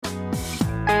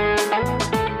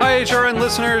HRN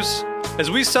listeners.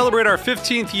 As we celebrate our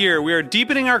 15th year, we are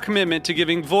deepening our commitment to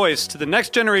giving voice to the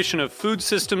next generation of food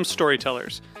systems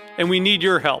storytellers, and we need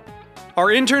your help. Our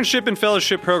internship and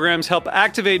fellowship programs help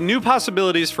activate new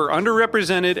possibilities for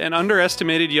underrepresented and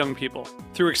underestimated young people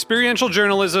through experiential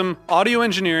journalism, audio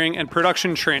engineering, and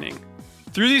production training.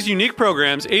 Through these unique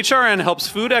programs, HRN helps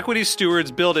food equity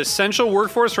stewards build essential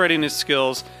workforce readiness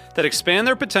skills that expand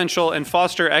their potential and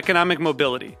foster economic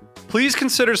mobility. Please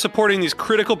consider supporting these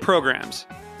critical programs.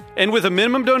 And with a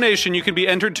minimum donation, you can be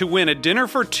entered to win a dinner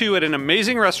for two at an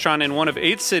amazing restaurant in one of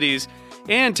 8 cities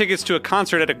and tickets to a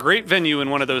concert at a great venue in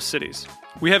one of those cities.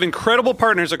 We have incredible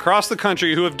partners across the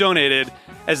country who have donated,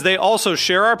 as they also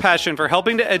share our passion for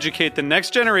helping to educate the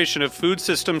next generation of food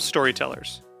systems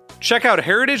storytellers. Check out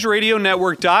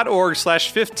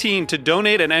heritageradionetwork.org/15 to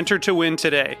donate and enter to win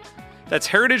today. That's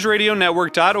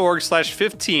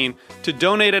heritageradionetwork.org/15 to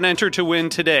donate and enter to win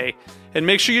today. And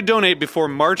make sure you donate before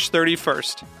March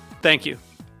 31st. Thank you.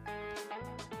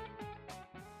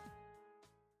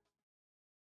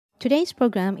 Today's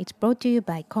program is brought to you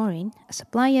by Korin, a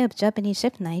supplier of Japanese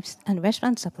chef knives and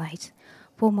restaurant supplies.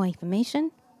 For more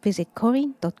information, visit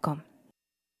korin.com.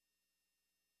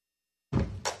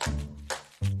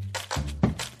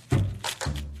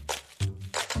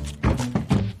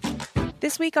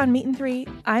 This week on Meat and Three,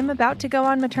 I'm about to go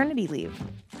on maternity leave.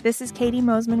 This is Katie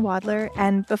Mosman-Wadler,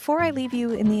 and before I leave you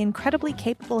in the incredibly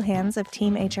capable hands of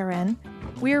Team HRN,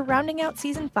 we're rounding out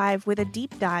Season 5 with a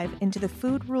deep dive into the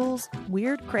food rules,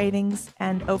 weird cravings,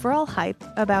 and overall hype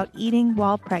about eating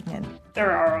while pregnant.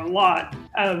 There are a lot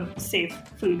of safe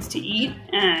foods to eat,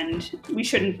 and we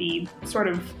shouldn't be sort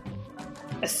of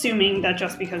assuming that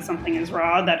just because something is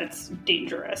raw that it's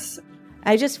dangerous.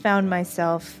 I just found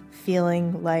myself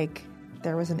feeling like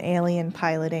there was an alien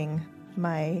piloting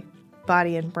my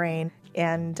body and brain,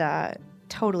 and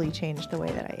totally changed the way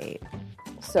that I ate.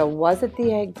 So was it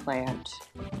the eggplant?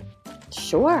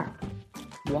 Sure.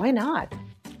 Why not?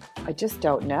 I just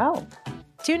don't know.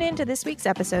 Tune in to this week's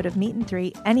episode of Meat and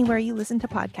Three anywhere you listen to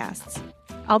podcasts.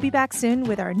 I'll be back soon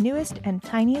with our newest and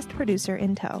tiniest producer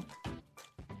in tow.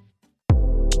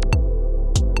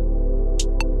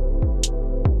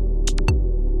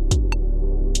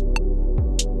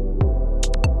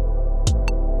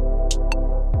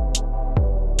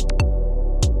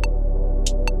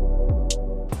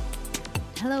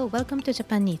 Hello, welcome to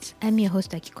Japan Eats. I'm your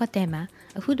host Akiko Tema,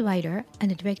 a food writer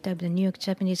and the director of the New York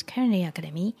Japanese Culinary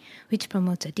Academy, which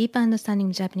promotes a deeper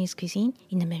understanding of Japanese cuisine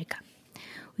in America.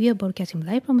 We are broadcasting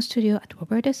live from a studio at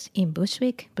Roberta's in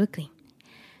Bushwick, Brooklyn.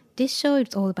 This show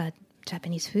is all about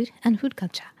Japanese food and food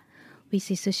culture. We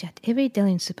see sushi at every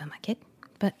deli and supermarket,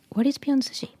 but what is beyond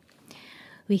sushi?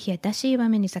 We hear dashi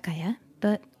ramen izakaya,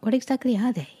 but what exactly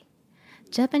are they?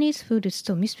 Japanese food is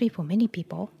still a mystery for many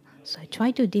people, so I try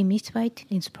to demystify it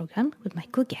in this program with my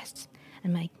cool guests.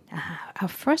 And our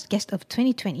first guest of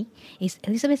 2020 is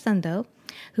Elizabeth Sando,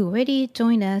 who already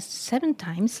joined us 7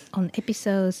 times on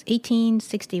episodes 18,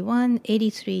 61,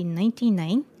 83,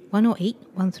 99, 108,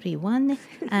 131,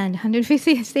 and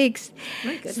 156.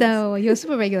 So you're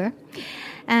super regular.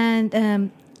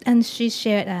 And she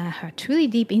shared her truly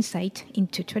deep insight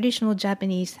into traditional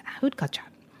Japanese food culture.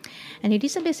 And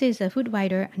Elizabeth is a food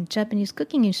writer and Japanese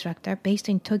cooking instructor based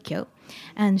in Tokyo,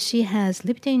 and she has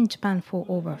lived in Japan for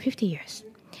over 50 years.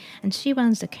 And she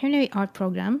runs a culinary art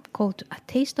program called A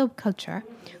Taste of Culture,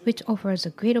 which offers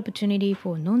a great opportunity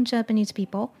for non-Japanese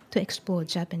people to explore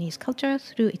Japanese culture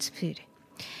through its food.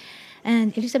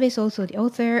 And Elizabeth is also the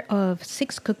author of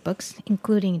 6 cookbooks,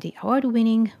 including the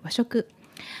award-winning Washoku,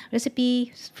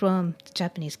 recipes from the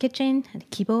Japanese kitchen, and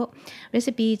Kibo,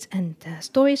 recipes and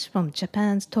stories from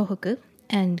Japan's Tohoku,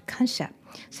 and Kansha,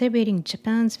 celebrating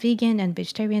Japan's vegan and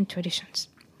vegetarian traditions.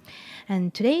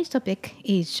 And today's topic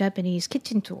is Japanese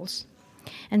kitchen tools.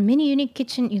 And many unique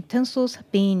kitchen utensils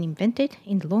have been invented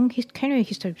in the long culinary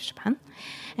history of Japan.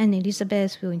 And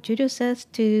Elizabeth will introduce us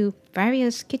to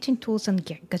various kitchen tools and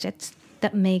gadgets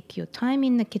that make your time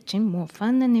in the kitchen more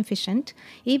fun and efficient,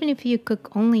 even if you cook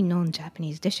only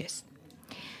non-Japanese dishes.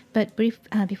 But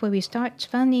before we start,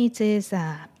 Japan Eats is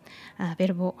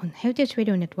available on Heritage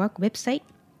Radio Network website,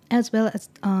 as well as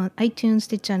on iTunes,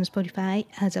 Stitcher, and Spotify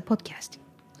as a podcast.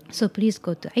 So please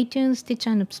go to iTunes, Stitcher,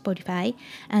 and Spotify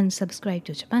and subscribe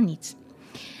to Japan Eats.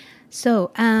 So,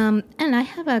 and I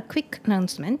have a quick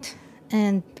announcement.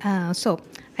 And so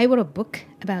I wrote a book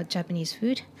about Japanese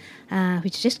food,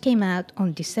 which just came out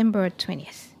on December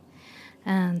 20th.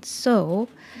 And so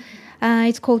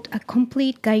it's called A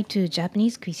Complete Guide to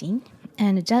Japanese Cuisine.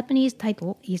 And the Japanese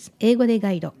title is 英語で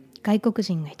ガイド、外国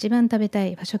人が一番食べた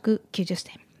い和食90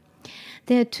選.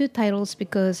 There are 2 titles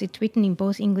because it's written in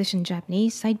both English and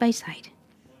Japanese side by side.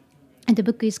 And the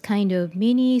book is kind of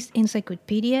mini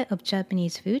encyclopedia of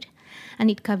Japanese food, and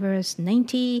it covers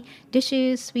 90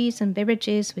 dishes, sweets, and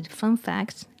beverages with fun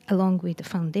facts, along with the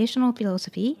foundational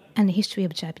philosophy and the history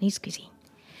of Japanese cuisine.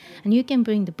 And you can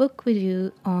bring the book with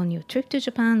you on your trip to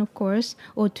Japan, of course,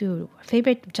 or to your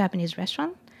favorite Japanese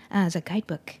restaurant as a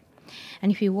guidebook. And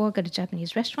if you work at a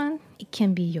Japanese restaurant, it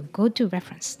can be your go-to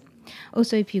reference.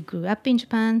 Also, if you grew up in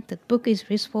Japan, the book is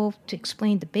useful to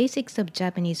explain the basics of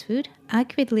Japanese food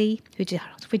accurately, which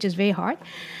is very hard,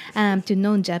 to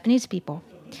non-Japanese people.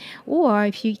 Or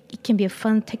it can be a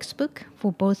fun textbook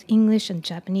for both English and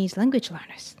Japanese language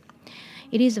learners.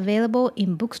 It is available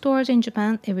in bookstores in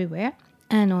Japan everywhere,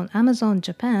 and on Amazon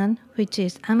Japan, which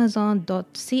is amazon.co.jp.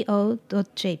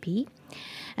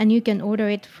 And you can order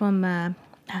it from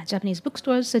Japanese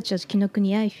bookstores such as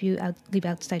Kinokuniya if you live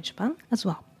outside Japan as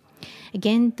well.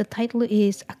 Again, the title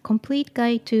is A Complete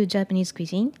Guide to Japanese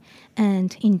Cuisine,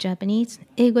 and in Japanese,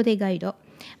 英語でガイド、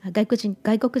外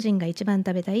国人が一番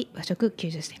食べたい和食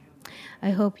90選。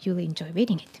I hope you'll enjoy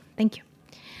reading it. Thank you.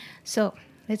 So,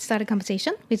 let's start a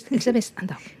conversation with Elizabeth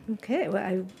Ando. Okay, well,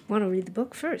 I want to read the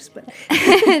book first, but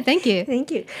Thank you.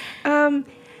 Thank you.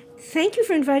 Thank you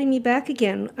for inviting me back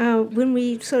again. When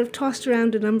we sort of tossed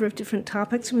around a number of different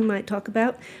topics we might talk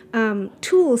about,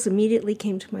 tools immediately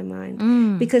came to my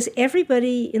mind because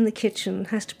everybody in the kitchen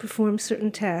has to perform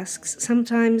certain tasks.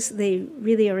 Sometimes they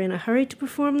really are in a hurry to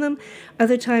perform them.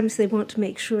 Other times they want to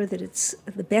make sure that it's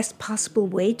the best possible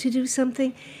way to do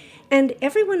something. And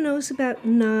everyone knows about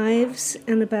knives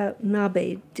and about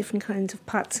nabe, different kinds of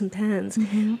pots and pans.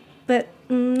 Mm-hmm. But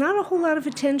not a whole lot of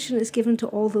attention is given to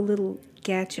all the little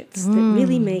gadgets that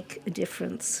really make a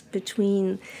difference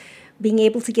between being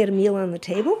able to get a meal on the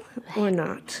table or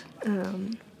not.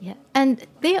 Yeah, and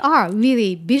they are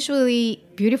really visually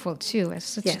beautiful too, as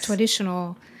such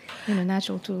traditional,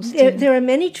 natural tools. There are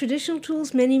many traditional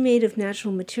tools, many made of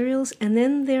natural materials, and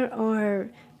then there are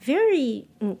very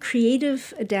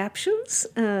creative adaptions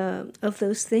of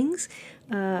those things.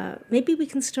 Maybe we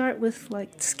can start with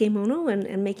like tsukemono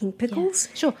and making pickles.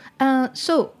 Yeah, sure.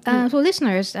 So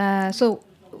listeners,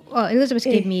 Elizabeth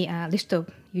gave me a list of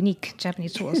unique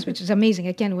Japanese tools, which is amazing.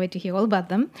 I can't wait to hear all about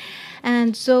them.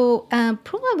 And so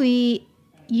probably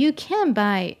you can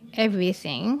buy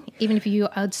everything, even if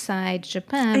you're outside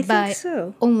Japan, I think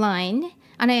so. Online.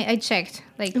 And I checked,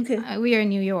 we are in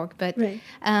New York, but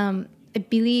I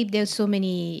believe there's so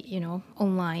many,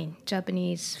 online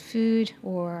Japanese food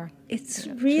or... It's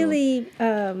really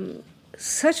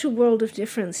such a world of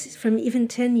difference. From even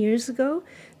 10 years ago,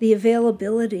 the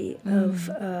availability of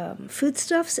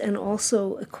foodstuffs and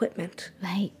also equipment.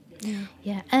 Right.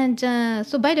 Yeah. And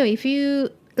so, by the way, if you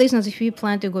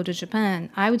plan to go to Japan,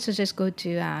 I would suggest go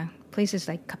to places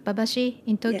like Kappabashi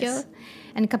in Tokyo. Yes.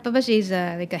 And Kappabashi is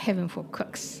like a heaven for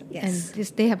cooks. Yes. And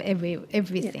they have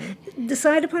everything. Yeah.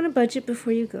 Decide upon a budget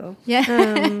before you go.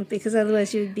 Yeah. Because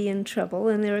otherwise you'd be in trouble.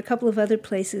 And there are a couple of other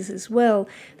places as well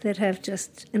that have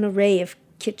just an array of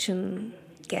kitchen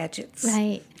gadgets.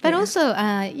 Right. But also,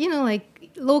 like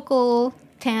local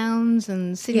towns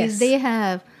and cities, they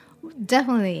have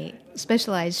definitely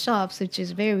specialized shops, which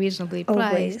is very reasonably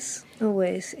priced.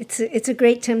 Always. It's a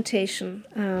great temptation.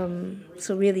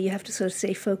 So really you have to sort of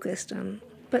stay focused,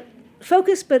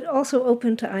 but also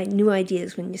open to new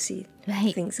ideas when you see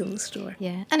things in the store.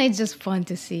 Yeah, and it's just fun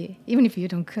to see, even if you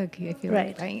don't cook, you feel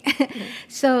right.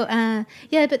 So,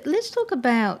 but let's talk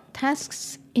about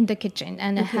tasks in the kitchen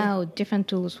and how different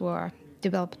tools were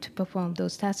developed to perform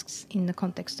those tasks in the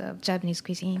context of Japanese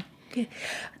cuisine. Okay.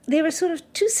 There are sort of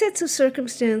two sets of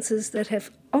circumstances that have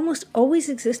almost always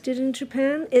existed in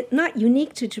Japan. Not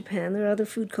unique to Japan. There are other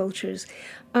food cultures.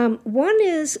 One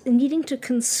is needing to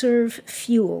conserve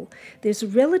fuel. There's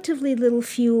relatively little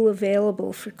fuel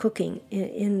available for cooking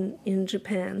in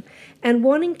Japan, and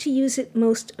wanting to use it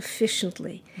most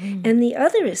efficiently. And the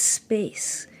other is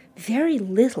space. Very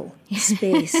little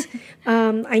space.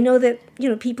 I know that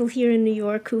people here in New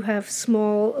York who have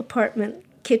small apartment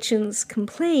kitchens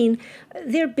complain.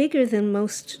 They're bigger than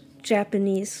most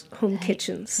Japanese home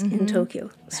kitchens in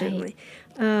Tokyo, certainly.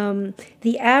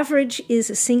 The average is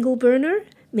a single burner,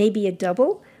 maybe a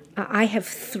double. I have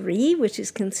 3, which is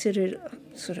considered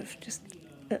sort of just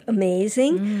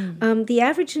amazing. The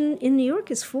average in New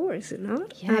York is 4, is it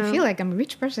not? Yeah, I feel like I'm a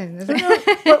rich person.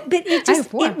 Well, but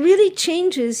it really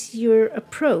changes your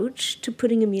approach to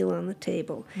putting a meal on the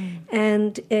table.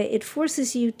 And it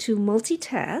forces you to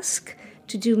multitask,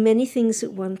 to do many things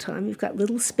at one time. You've got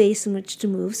little space in which to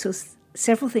move, so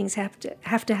several things have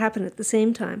to happen at the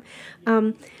same time.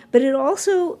 But it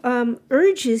also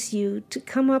urges you to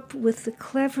come up with the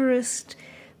cleverest,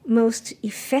 most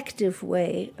effective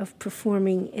way of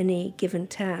performing any given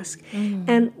task.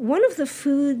 And one of the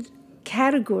food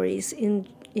categories in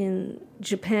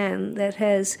Japan that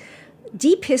has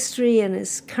deep history and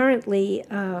is currently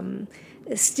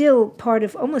still part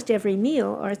of almost every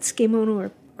meal are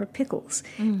tsukemono or pickles.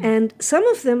 And some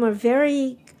of them are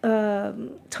very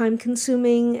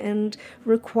time-consuming and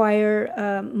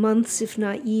require months, if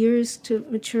not years, to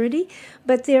maturity.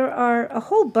 But there are a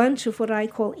whole bunch of what I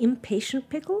call impatient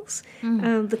pickles,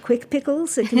 the quick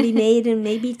pickles that can be made in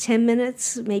maybe 10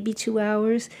 minutes, maybe 2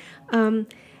 hours.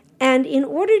 And in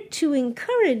order to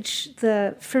encourage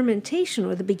the fermentation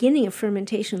or the beginning of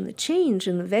fermentation, the change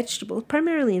in the vegetables,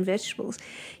 primarily in vegetables,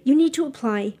 you need to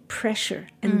apply pressure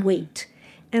and weight.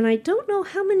 And I don't know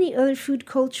how many other food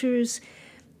cultures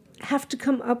have to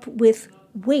come up with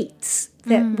weights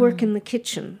that work in the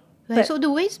kitchen. Right. But- So the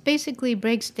waste basically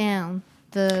breaks down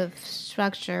the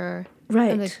structure,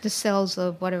 Right. the cells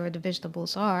of whatever the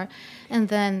vegetables are, and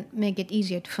then make it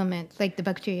easier to ferment, like the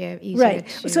bacteria easier Right.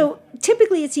 to... So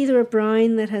typically it's either a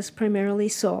brine that has primarily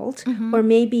salt or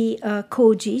maybe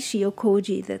koji, shio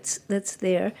koji that's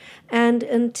there. And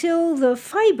until the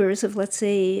fibers of, let's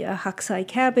say, a hakusai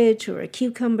cabbage or a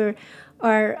cucumber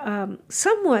are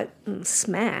somewhat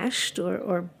smashed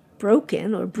or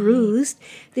broken or bruised,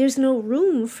 there's no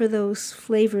room for those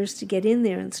flavors to get in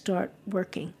there and start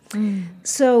working.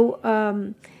 So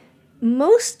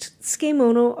most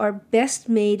tsukemono are best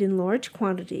made in large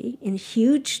quantity in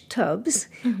huge tubs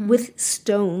with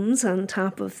stones on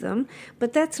top of them,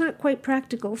 but that's not quite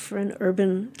practical for an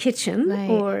urban kitchen. Right.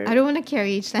 Or I don't want to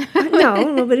carry each time.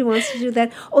 no, nobody wants to do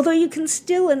that. Although you can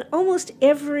still, in almost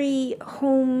every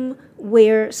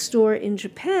homeware store in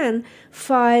Japan,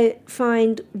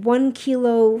 find 1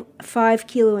 kilo, 5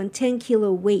 kilo, and 10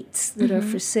 kilo weights that are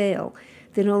for sale.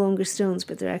 They're no longer stones,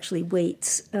 but they're actually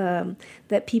weights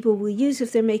that people will use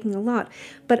if they're making a lot.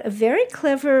 But a very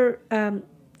clever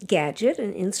gadget,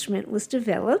 an instrument, was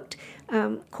developed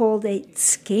called a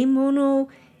tsukemono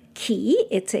ki.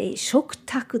 It's a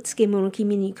shokutaku tsukemono ki,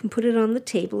 meaning you can put it on the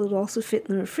table. It'll also fit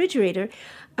in the refrigerator.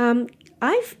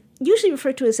 I've usually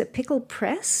referred to it as a pickle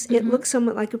press. It looks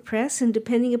somewhat like a press, and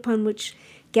depending upon which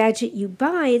gadget you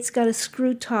buy, it's got a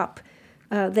screw top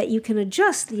that you can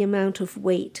adjust the amount of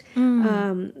weight.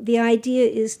 The idea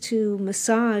is to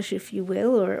massage, if you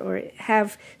will, or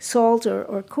have salt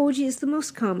or koji is the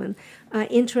most common,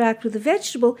 interact with the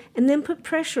vegetable, and then put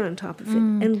pressure on top of it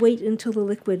and wait until the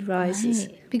liquid rises.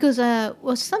 Right. Because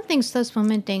when something starts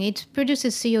fermenting, it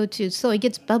produces CO2, so it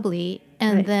gets bubbly,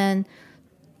 and Right. then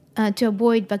to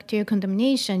avoid bacterial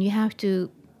contamination, you have to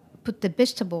put the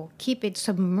vegetable, keep it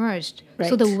submerged, so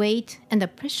Right. the weight and the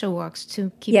pressure works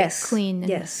to keep it clean.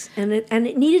 Yes, and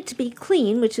it needed to be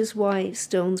clean, which is why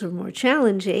stones are more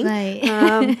challenging.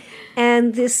 Right.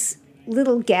 And this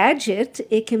little gadget,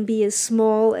 it can be as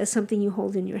small as something you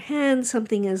hold in your hand,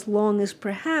 something as long as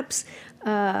perhaps,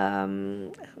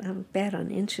 I'm bad on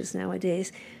inches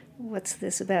nowadays. What's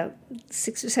this, about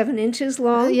 6 or 7 inches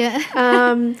long? Yeah.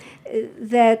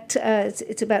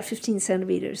 It's about 15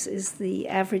 centimeters is the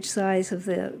average size of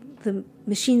the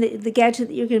machine, the gadget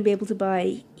that you're going to be able to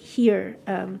buy here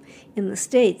in the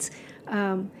States.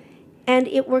 And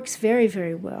it works very,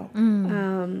 very well.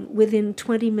 Within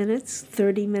 20 minutes,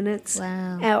 30 minutes.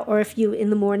 Wow. Or if you,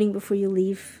 in the morning before you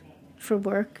leave for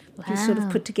work, you sort of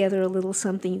Wow. put together a little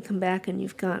something, you come back and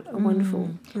you've got a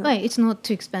wonderful... Right, it's not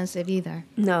too expensive either.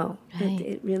 No, Right.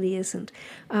 it really isn't.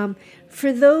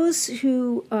 For those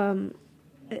who,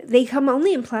 they come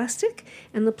only in plastic,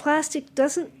 and the plastic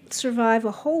doesn't survive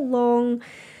a whole long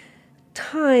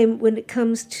time when it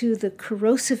comes to the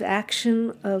corrosive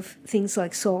action of things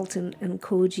like salt and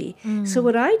koji. So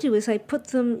what I do is I put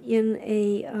them in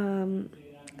a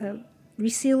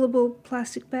resealable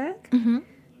plastic bag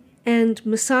and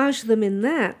massage them in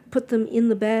that, put them in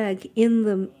the bag, in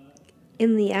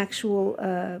the actual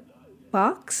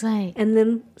box, Right. and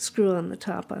then screw on the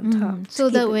top on top. So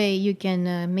to that keep it- way you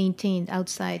can maintain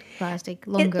outside plastic it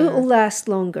longer. will last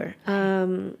longer.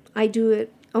 I do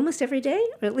it almost every day,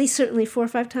 or at least certainly 4 or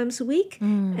 5 times a week,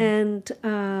 and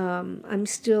I'm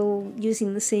still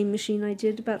using the same machine I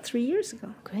did about 3 years ago.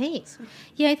 Great.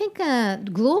 Yeah, I think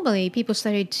globally people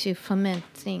started to ferment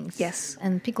things. Yes.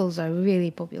 And pickles are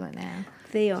really popular now.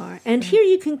 They are. And here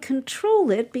you can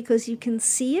control it because you can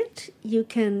see it. You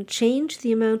can change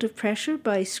the amount of pressure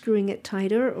by screwing it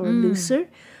tighter or looser.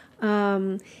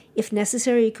 If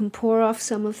necessary, you can pour off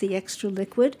some of the extra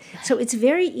liquid. So it's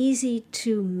very easy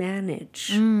to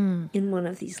manage in one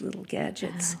of these little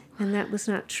gadgets. Wow. And that was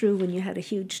not true when you had a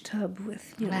huge tub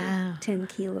with 10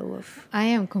 kilo of... I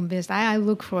am convinced. I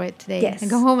look for it today. Yes. I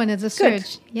go home and it's a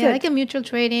search. Good. Yeah, Good. like a mutual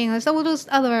trading. Some of those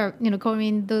other,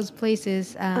 Korean, those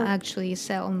places actually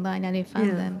sell online, and I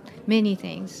found them many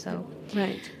things. So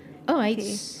Right. all right.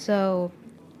 Okay.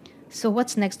 So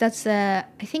what's next? That's I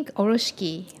think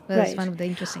oroshiki was one of the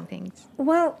interesting things.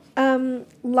 Well,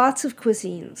 lots of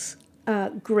cuisines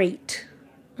grate.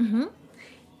 Mm-hmm.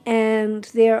 And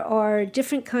there are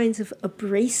different kinds of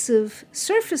abrasive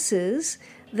surfaces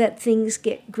that things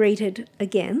get grated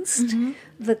against. Mm-hmm.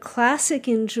 The classic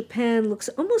in Japan looks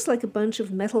almost like a bunch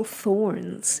of metal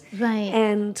thorns. Right.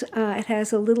 And it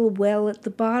has a little well at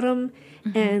the bottom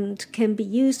and can be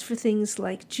used for things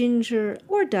like ginger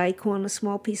or daikon, a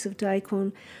small piece of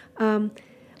daikon.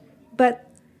 But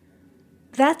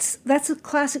that's a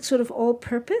classic sort of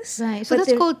all-purpose. Right. So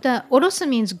that's called orosu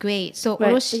means grate. So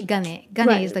oroshigane.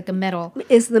 Gane is like a metal.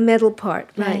 Is the metal part,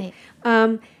 right?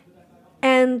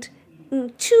 And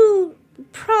two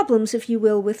problems, if you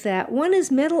will, with that. One is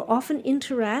metal often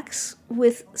interacts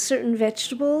with certain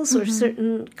vegetables or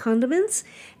certain condiments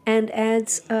and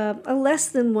adds a less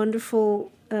than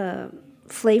wonderful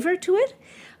flavor to it.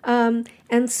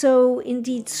 And so,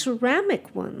 indeed,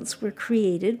 ceramic ones were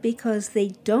created because they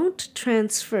don't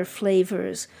transfer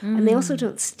flavors, and they also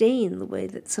don't stain the way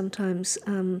that sometimes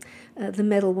the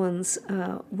metal ones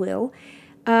will.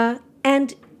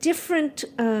 And different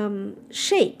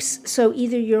shapes. So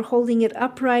either you're holding it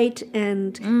upright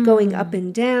and going up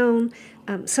and down.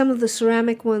 Some of the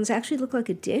ceramic ones actually look like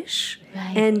a dish,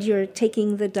 and you're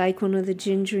taking the daikon or the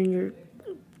ginger and you're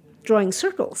drawing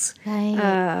circles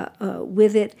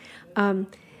with it.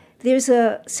 There's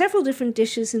several different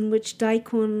dishes in which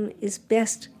daikon is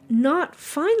best not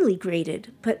finely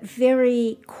grated, but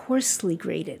very coarsely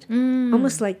grated,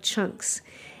 almost like chunks.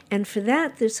 And for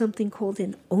that, there's something called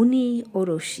an oni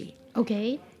oroshi.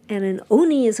 Okay. And an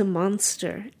oni is a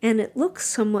monster, and it looks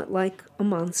somewhat like a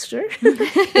monster,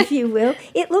 if you will.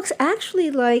 It looks actually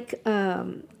like, I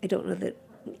don't know that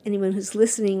anyone who's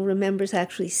listening remembers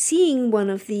actually seeing one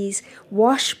of these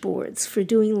washboards for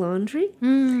doing laundry,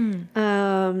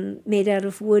 made out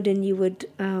of wood, and you would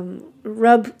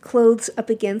rub clothes up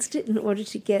against it in order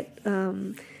to get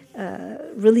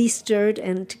release dirt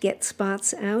and to get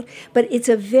spots out. But it's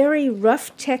a very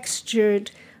rough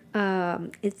textured,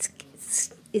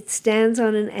 it stands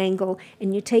on an angle,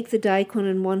 and you take the daikon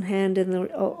in one hand and the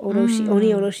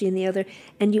oni oroshi in the other,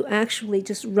 and you actually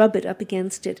just rub it up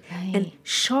against it, and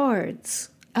shards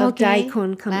of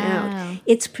daikon come out.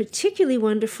 It's particularly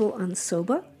wonderful on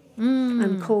soba,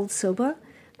 on cold soba,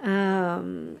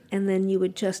 and then you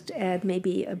would just add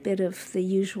maybe a bit of the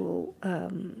usual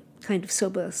kind of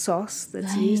soba sauce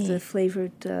that's used, the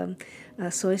flavored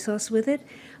soy sauce with it.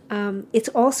 It's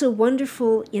also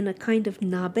wonderful in a kind of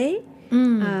nabe.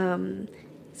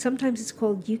 Sometimes it's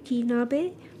called yuki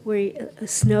nabe, where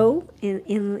snow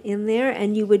in there,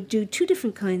 and you would do two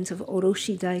different kinds of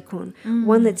oroshi daikon.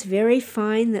 One that's very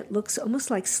fine, that looks almost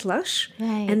like slush,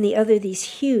 and the other these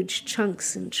huge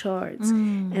chunks and shards.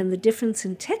 And the difference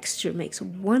in texture makes a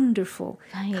wonderful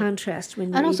contrast when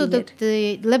you're and also eating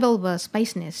the level of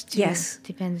spiciness too. Yes,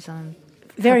 depends on.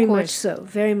 Very much so,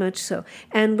 very much so.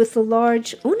 And with the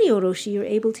large oni oroshi, you're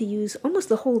able to use almost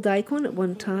the whole daikon at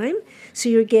one time. So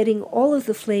you're getting all of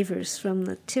the flavors from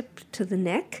the tip to the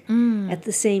neck at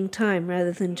the same time,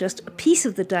 rather than just a piece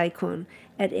of the daikon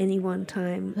at any one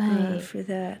time for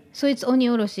that. So it's oni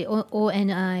oroshi,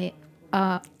 O-N-I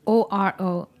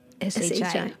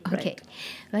O-R-O-S-H-I. Okay,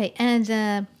 right. And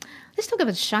let's talk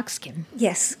about shark skin.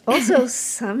 Yes, also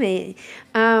same.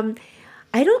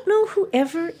 I don't know who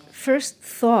ever first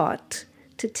thought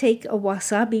to take a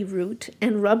wasabi root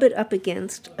and rub it up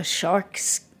against a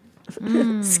shark's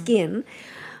skin,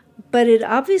 but it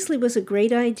obviously was a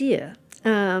great idea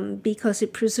because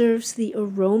it preserves the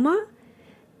aroma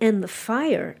and the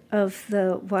fire of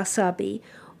the wasabi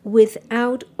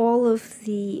without all of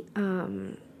the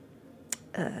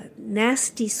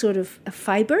nasty sort of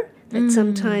fiber that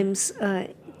sometimes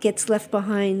gets left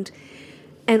behind.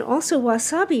 And also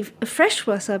wasabi, a fresh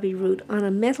wasabi root on a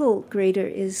metal grater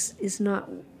is not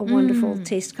a wonderful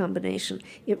taste combination.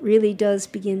 It really does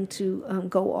begin to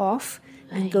go off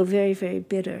and go very, very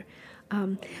bitter.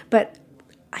 But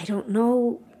I don't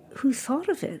know who thought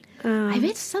of it. I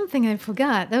read something I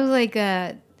forgot. That was like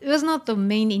it was not the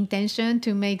main intention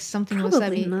to make something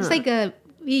Probably wasabi. not. It's like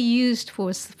be used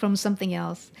from something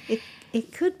else.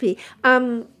 It could be.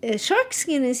 Shark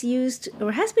skin is used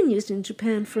or has been used in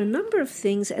Japan for a number of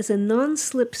things as a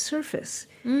non-slip surface.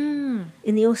 In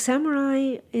the old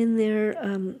samurai, in their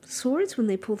swords, when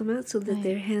they pull them out so that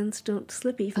their hands don't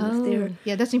slip, even if they're...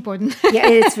 Yeah, that's important. Yeah,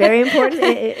 it's very important,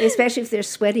 especially if they're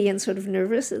sweaty and sort of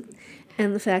nervous,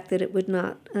 and the fact that it would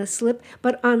not slip.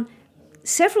 But on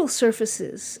several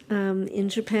surfaces in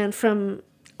Japan from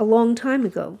a long time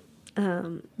ago,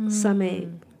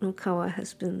 same no kawa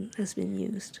has been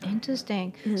used.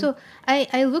 Interesting. So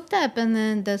I looked up, and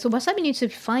then so wasabi needs to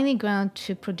be finely ground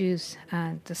to produce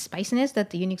the spiciness, the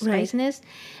unique spiciness,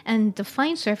 and the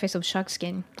fine surface of shark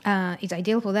skin is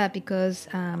ideal for that because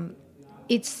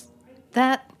it's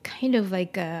that kind of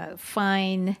like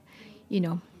fine,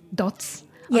 dots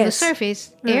on the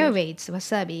surface aerates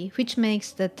wasabi, which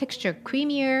makes the texture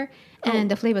creamier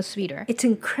and the flavor sweeter. It's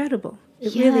incredible.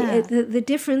 Really, the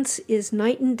difference is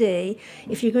night and day.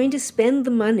 If you're going to spend the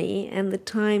money and the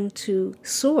time to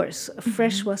source a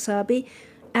fresh wasabi,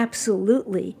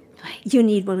 absolutely, you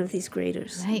need one of these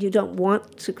graters. Right. You don't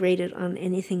want to grate it on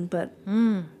anything but...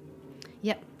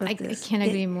 Yep, I can't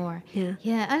agree more.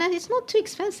 Yeah, and it's not too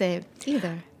expensive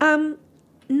either.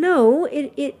 No,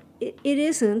 it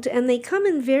isn't, and they come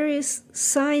in various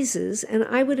sizes, and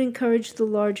I would encourage the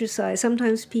larger size.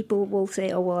 Sometimes people will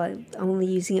say, oh, well, I'm only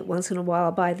using it once in a while,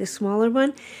 I'll buy the smaller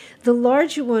one. The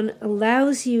larger one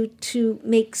allows you to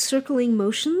make circling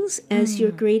motions as you're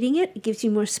grating it. It gives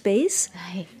you more space.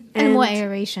 Right. And more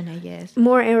aeration, I guess.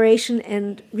 More aeration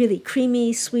and really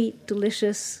creamy, sweet,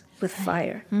 delicious with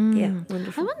fire. Yeah,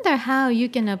 wonderful. I wonder how you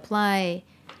can apply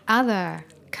other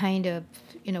kind of,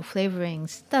 flavoring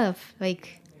stuff,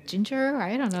 like ginger,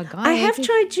 I don't know, garlic. I have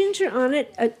tried ginger on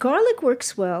it. Garlic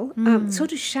works well. So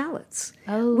do shallots,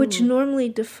 which normally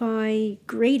defy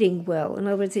grating well. In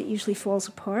other words, it usually falls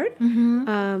apart.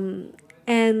 And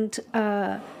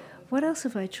what else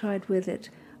have I tried with it?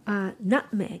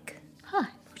 Nutmeg,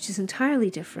 which is entirely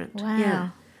different. Wow. Yeah.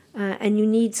 And you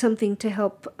need something to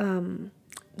help...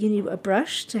 you need a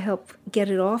brush to help get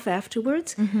it off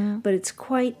afterwards, but it's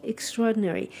quite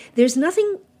extraordinary. There's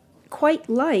nothing quite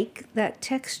like that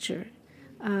texture.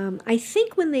 I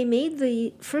think when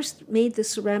they first made the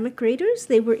ceramic graters,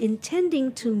 they were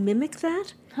intending to mimic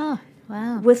that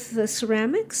with the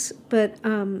ceramics, but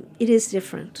it is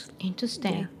different.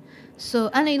 Interesting. Yeah. So,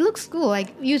 and it looks cool.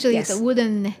 Like usually it's a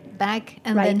wooden back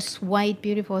and then white,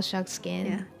 beautiful shark skin.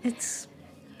 Yeah, it's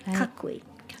kakui.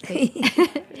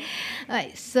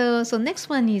 Right. So next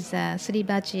one is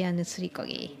suribachi and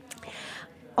surikogi.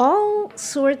 All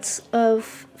sorts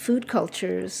of food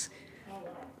cultures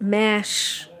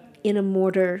mash in a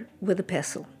mortar with a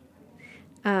pestle.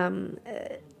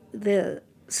 The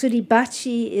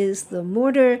suribachi is the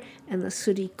mortar and the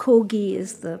surikogi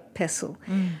is the pestle.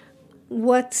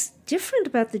 What's different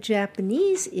about the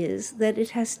Japanese is that it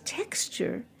has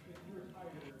texture,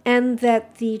 and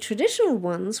that the traditional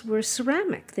ones were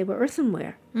ceramic. They were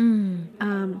earthenware.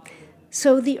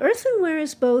 So the earthenware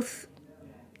is both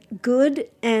good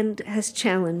and has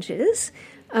challenges,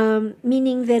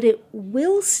 meaning that it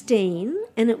will stain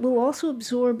and it will also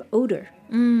absorb odor.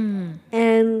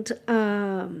 And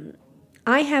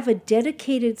I have a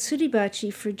dedicated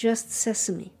suribachi for just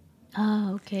sesame.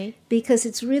 Oh, okay. Because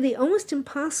it's really almost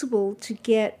impossible to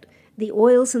get the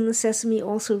oils in the sesame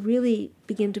also really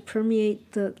begin to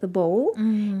permeate the bowl,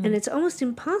 and it's almost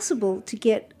impossible to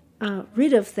get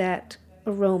rid of that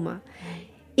aroma.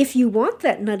 If you want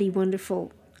that nutty,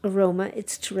 wonderful aroma,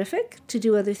 it's terrific to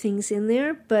do other things in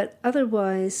there, but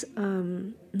otherwise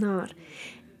not.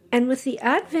 And with the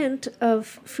advent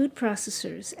of food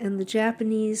processors, and the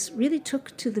Japanese really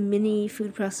took to the mini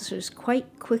food processors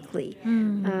quite quickly,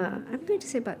 I'm going to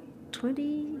say about 20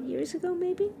 years ago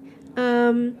maybe,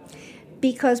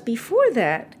 because before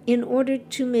that, in order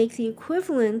to make the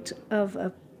equivalent of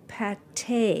a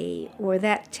pate or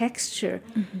that texture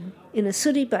in a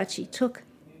suribachi took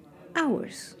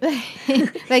hours.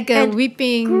 Like a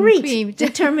whipping cream.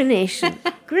 Determination.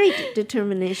 Great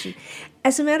determination.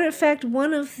 As a matter of fact,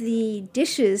 one of the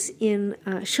dishes in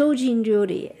shojin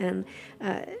ryori, and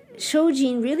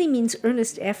shojin really means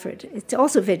earnest effort. It's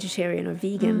also vegetarian or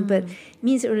vegan, but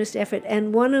means earnest effort.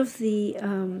 And one of the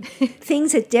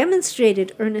things that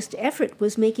demonstrated earnest effort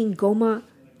was making goma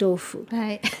tofu.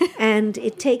 Right. And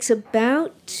it takes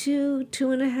about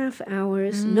 2.5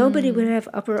 hours. Nobody would have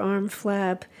upper arm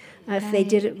flab if they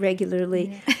did it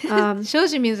regularly.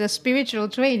 Shoji means a spiritual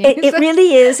training. It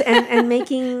really is, and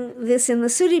making this in the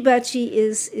suribachi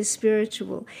is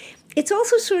spiritual. it's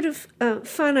also sort of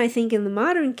fun, I think, in the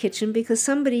modern kitchen because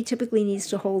somebody typically needs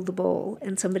to hold the bowl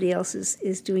and somebody else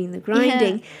is doing the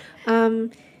grinding. Yeah.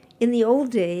 In the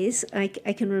old days, I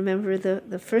can remember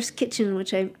the first kitchen in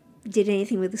which I did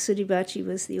anything with the suribachi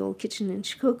was the old kitchen in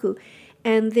Shikoku.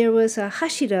 And there was a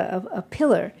hashira, a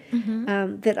pillar,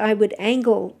 that I would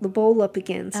angle the bowl up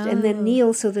against and then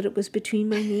kneel so that it was between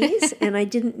my knees. And I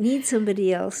didn't need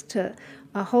somebody else to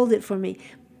hold it for me.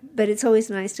 But it's always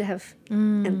nice to have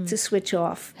and to switch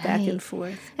off back and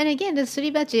forth. And again, the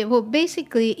suribachi, well,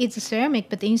 basically it's a ceramic,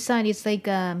 but the inside is like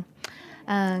a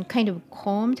kind of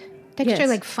combed texture,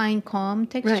 like fine comb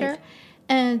texture. Right.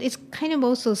 And it's kind of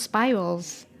also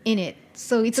spirals in it.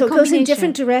 So it goes in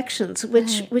different directions,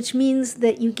 which means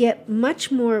that you get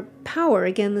much more power.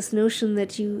 Again, this notion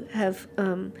that you have,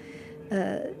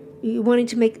 you're wanting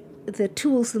to make the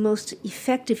tools the most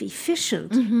effective,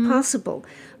 efficient possible.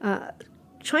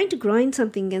 Trying to grind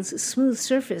something against a smooth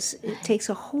surface, it takes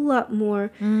a whole lot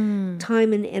more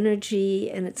time and energy,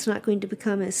 and it's not going to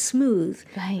become as smooth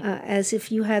as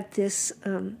if you had this.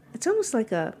 It's almost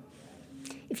like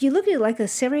if you look at it like a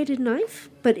serrated knife,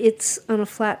 but it's on a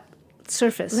flat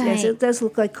surface. Right. Yes, it does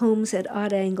look like combs at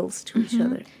odd angles to each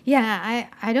other. Yeah,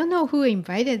 I don't know who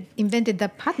invented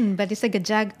that pattern, but it's like a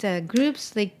jagged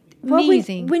groups, like well,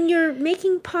 amazing. When you're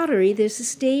making pottery, there's a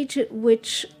stage at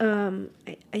which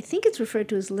I think it's referred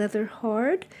to as leather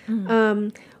hard,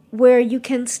 where you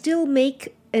can still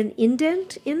make an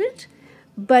indent in it,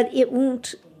 but it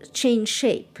won't change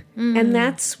shape. And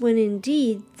that's when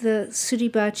indeed the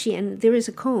suribachi, and there is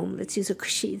a comb that's used, a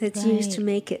kushi, that's used to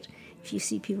make it. If you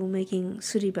see people making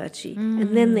suribachi,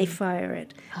 and then they fire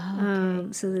it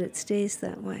so that it stays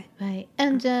that way. Right.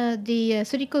 And the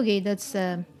surikogi, that's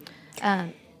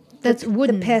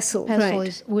wooden. The pestle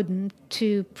is wooden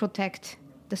to protect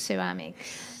the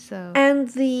ceramics. So. And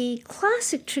the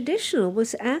classic traditional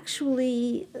was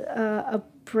actually a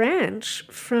branch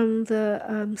from the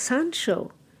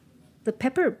sansho, the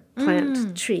pepper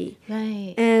plant tree.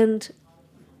 Right. And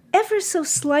ever so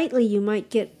slightly you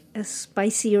might get a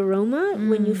spicy aroma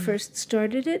when you first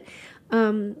started it.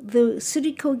 The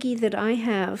surikogi that I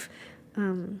have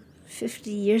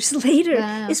 50 years later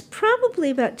is probably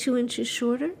about 2 inches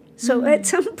shorter. So at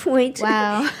some point,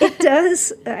 it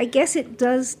does, I guess it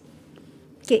does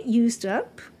get used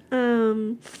up.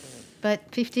 But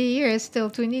 50 years, still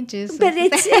 2 inches. But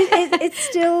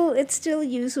it's still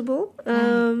usable.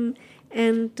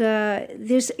 And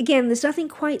there's nothing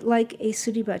quite like a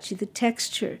suribachi, the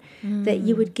texture that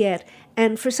you would get.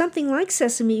 And for something like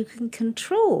sesame, you can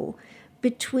control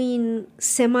between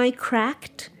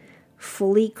semi-cracked,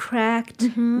 fully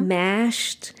cracked,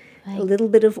 mashed, a little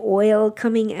bit of oil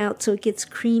coming out so it gets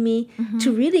creamy,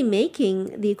 to really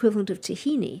making the equivalent of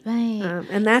tahini. Right.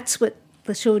 And that's what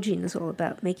the shojin is all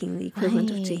about, making the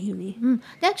equivalent of tahini.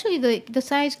 Actually, the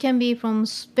size can be from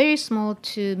very small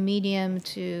to medium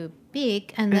to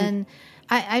big, and then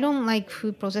I don't like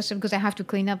food processor because I have to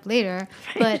clean up later.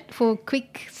 But for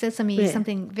quick sesame,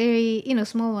 something very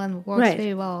small one works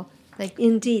very well. Like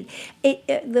indeed,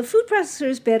 the food processor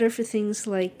is better for things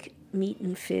like meat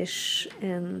and fish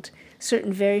and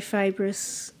certain very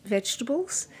fibrous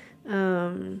vegetables.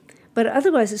 But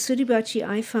otherwise, the suribachi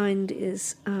I find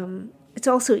is it's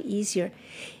also easier.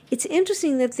 It's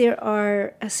interesting that there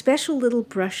are special little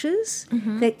brushes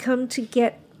that come to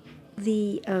get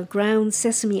the ground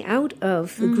sesame out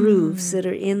of the grooves that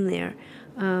are in there.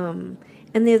 And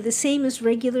they're the same as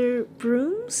regular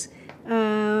brooms,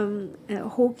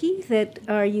 hoki, that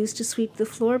are used to sweep the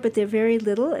floor, but they're very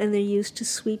little, and they're used to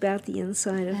sweep out the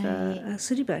inside of a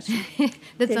suribachi.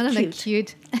 That's another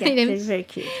cute. Yeah, they're very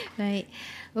cute. Right.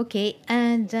 Okay,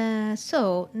 and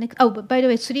so next. Oh, but by the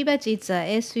way, suribachi, it's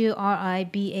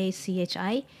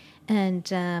suribachi, and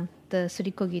the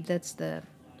surikogi, that's the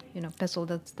pestle,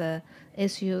 that's the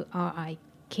surikogi.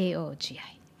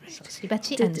 Right. So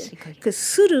suribachi and surikogi. Because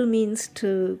suru means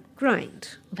to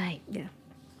grind. Right. Yeah.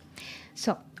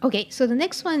 So okay, so the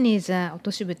next one is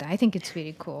otoshibuta. I think it's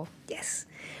really cool. Yes.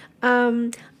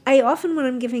 I often, when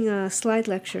I'm giving a slide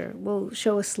lecture, will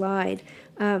show a slide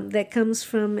that comes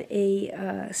from a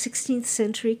 16th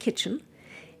century kitchen,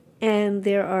 and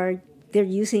they're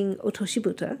using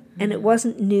otoshibuta, and it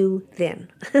wasn't new then.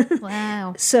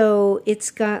 Wow. So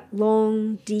it's got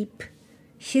long, deep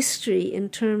history in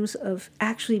terms of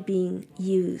actually being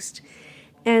used.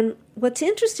 And what's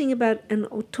interesting about an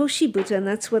otoshibuta, and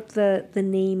that's what the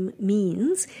name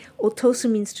means,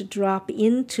 otosu means to drop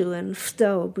into, and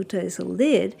futa or buta is a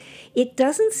lid. It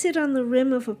doesn't sit on the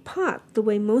rim of a pot the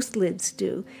way most lids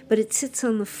do, but it sits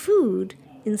on the food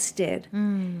instead.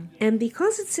 And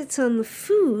because it sits on the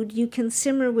food, you can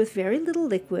simmer with very little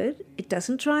liquid. It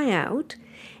doesn't dry out.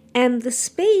 And the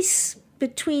space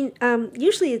between,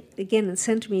 usually, again, in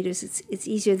centimeters, it's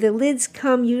easier. The lids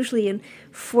come usually in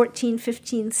 14,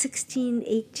 15, 16,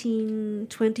 18,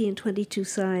 20, and 22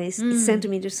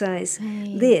 centimeter size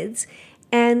lids.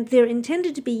 And they're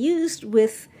intended to be used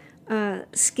with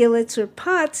skillets or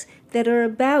pots that are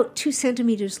about 2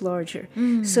 centimeters larger.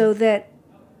 So that,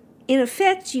 in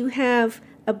effect, you have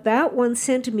about 1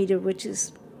 centimeter, which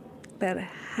is about a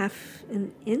half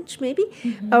an inch maybe,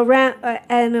 around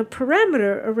and a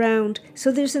parameter around.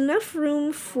 So there's enough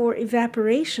room for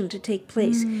evaporation to take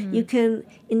place. You can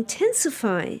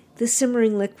intensify the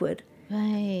simmering liquid.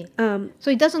 Right. So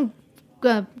it doesn't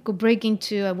go break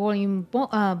into a boiling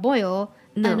boil,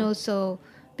 No. and also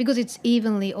because it's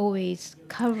evenly always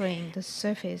covering the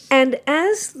surface. And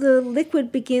as the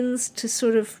liquid begins to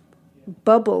sort of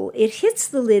bubble, it hits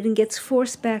the lid and gets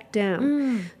forced back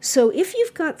down. So if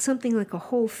you've got something like a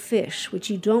whole fish, which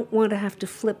you don't want to have to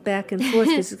flip back and forth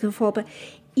because it's going to fall back,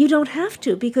 you don't have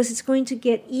to, because it's going to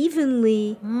get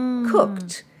evenly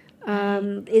cooked.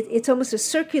 It's almost a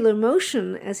circular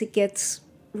motion as it gets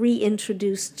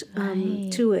reintroduced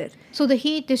to it. So the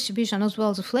heat distribution as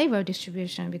well as the flavor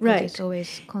distribution, because Right. it's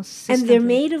always consistent. And they're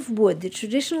made of wood. The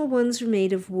traditional ones are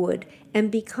made of wood. And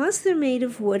because they're made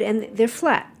of wood, and they're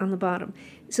flat on the bottom,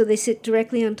 so they sit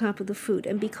directly on top of the food.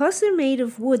 And because they're made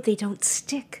of wood, they don't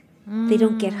stick. They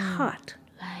don't get hot.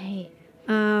 Right.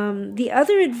 The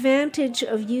other advantage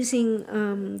of using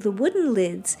the wooden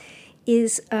lids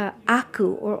is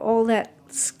aku, or all that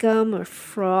scum or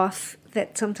froth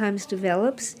that sometimes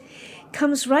develops,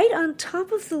 comes right on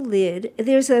top of the lid.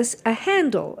 There's a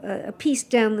handle, a piece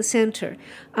down the center.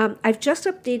 I've just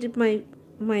updated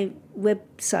my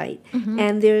website,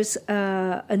 and there's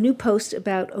a new post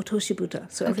about otoshibuta,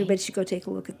 so everybody should go take a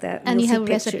look at that. And you'll you see have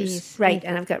pictures. recipes. Right,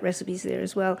 and I've got recipes there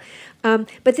as well.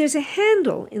 But there's a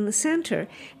handle in the center,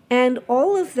 and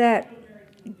all of that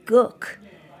gook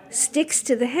sticks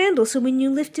to the handle, so when you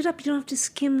lift it up, you don't have to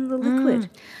skim the liquid.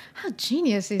 How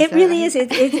genius is It that? really is.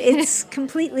 It's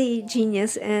completely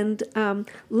genius, and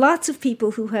lots of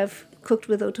people who have cooked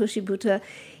with otoshibuta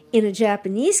in a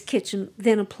Japanese kitchen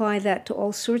then apply that to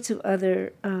all sorts of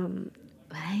other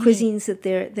cuisines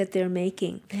that they're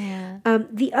making. Yeah.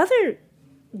 The other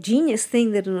genius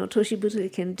thing that an otoshibuta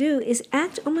can do is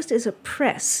act almost as a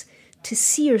press to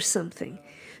sear something.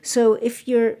 So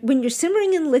when you're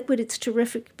simmering in liquid, it's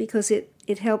terrific because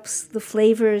it helps the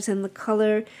flavors and the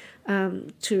color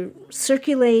to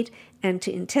circulate and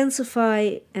to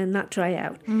intensify and not dry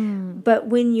out. But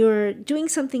when you're doing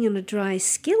something in a dry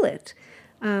skillet,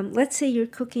 let's say you're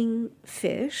cooking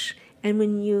fish, and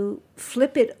when you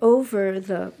flip it over,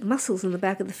 the muscles in the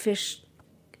back of the fish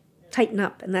tighten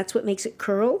up, and that's what makes it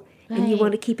curl, and you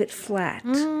want to keep it flat.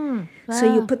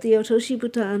 So you put the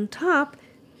otoshibuta on top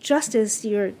just as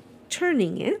you're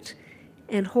turning it,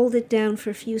 and hold it down for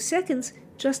a few seconds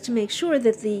just to make sure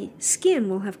that the skin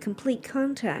will have complete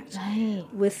contact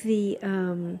with the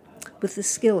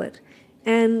skillet.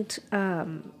 And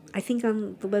I think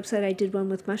on the website I did one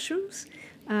with mushrooms.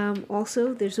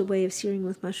 Also, there's a way of searing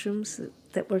with mushrooms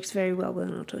that works very well with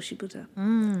an otoshibuta.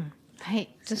 Right,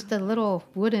 just a little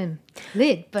wooden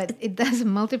lid, but it does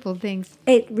multiple things.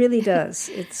 It really does.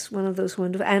 It's one of those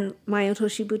wonderful. And my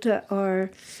otoshibuta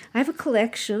I have a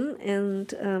collection, and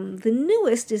the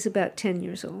newest is about 10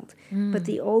 years old. But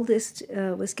the oldest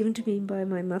was given to me by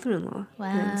my mother-in-law. Wow.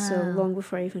 And so long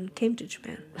before I even came to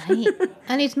Japan. Right.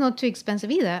 And it's not too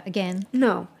expensive either, again.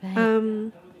 No.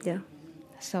 Right. Yeah.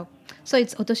 So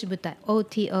it's otoshibuta,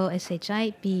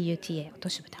 otoshibuta,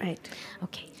 otoshibuta. Right.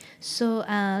 Okay. So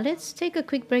let's take a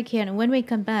quick break here, and when we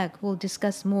come back, we'll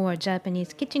discuss more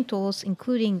Japanese kitchen tools,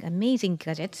 including amazing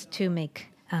gadgets to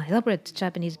make elaborate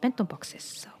Japanese bento boxes.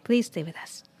 So please stay with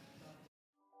us.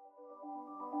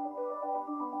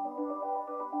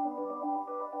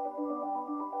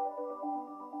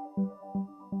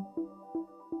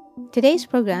 Today's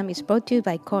program is brought to you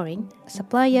by Korin, a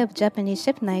supplier of Japanese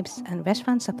chef knives and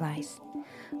restaurant supplies.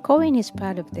 Korin is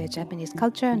proud of their Japanese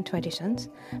culture and traditions,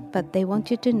 but they want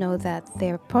you to know that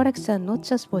their products are not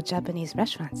just for Japanese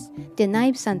restaurants. Their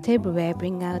knives and tableware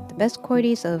bring out the best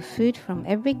qualities of food from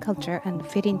every culture and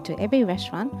fit into every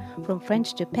restaurant, from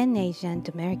French to Pan-Asian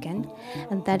to American,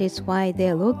 and that is why they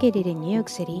are located in New York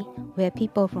City, where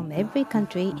people from every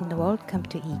country in the world come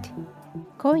to eat.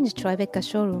 Korin's Tribeca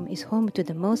showroom is home to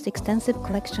the most extensive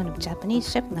collection of Japanese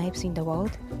chef knives in the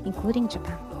world, including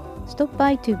Japan. Stop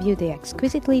by to view their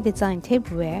exquisitely designed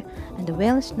tableware and the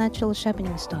Welsh natural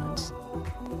sharpening stones.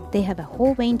 They have a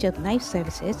whole range of knife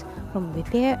services from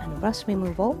repair and rust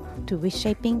removal to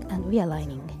reshaping and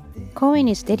realigning. Korin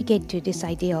is dedicated to this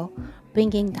ideal,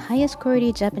 bringing the highest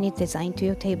quality Japanese design to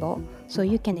your table so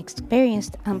you can experience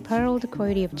the unparalleled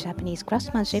quality of Japanese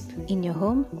craftsmanship in your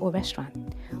home or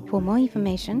restaurant. For more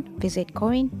information, visit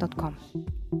korin.com.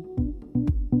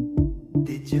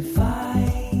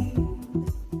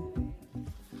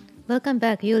 Welcome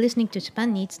back. You're listening to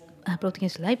Japan Needs,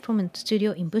 broadcast live from the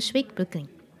studio in Bushwick, Brooklyn.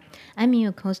 I'm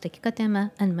your host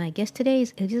Kikatema, and my guest today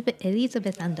is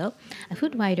Elizabeth Ando, a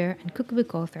food writer and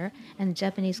cookbook author and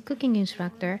Japanese cooking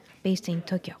instructor based in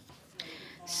Tokyo.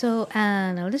 So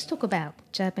now let's talk about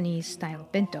Japanese-style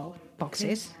bento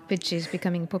boxes, which is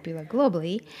becoming popular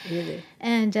globally. Really?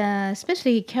 And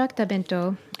especially character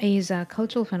bento is a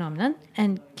cultural phenomenon,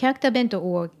 and character bento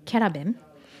or karaben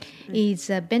is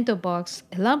a bento box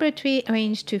elaborately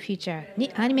arranged to feature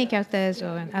anime characters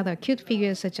or other cute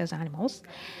figures such as animals.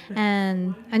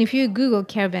 And if you Google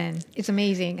karaben, it's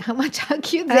amazing how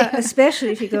cute they are.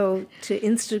 Especially if you go to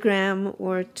Instagram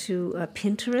or to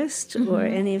Pinterest or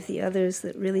any of the others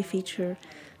that really feature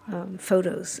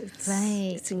photos.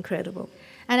 It's incredible.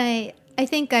 And I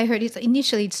think I heard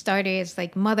initially it started as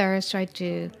like mothers try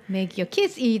to make your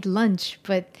kids eat lunch,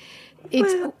 but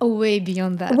it's way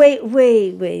beyond that. Way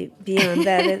beyond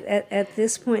that at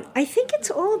this point. I think it's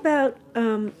all about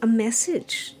a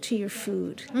message to your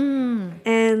food.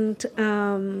 And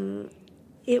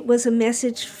it was a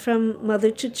message from mother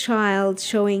to child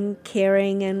showing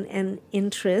caring and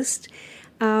interest.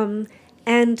 And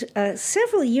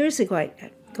several years ago, I'm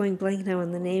going blank now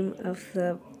on the name of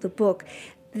the book,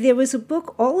 there was a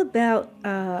book all about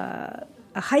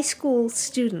a high school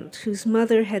student whose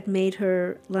mother had made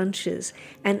her lunches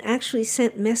and actually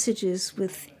sent messages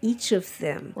with each of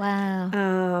them. Wow.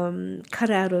 Cut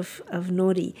out of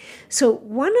nori. So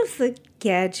one of the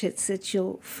gadgets that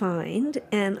you'll find,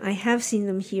 and I have seen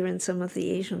them here in some of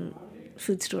the Asian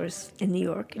food stores in New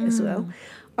York as well,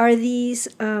 are these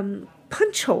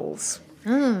punch holes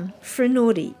for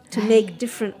nori to make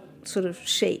different sort of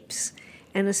shapes,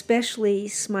 and especially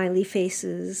smiley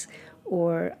faces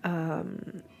or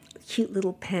cute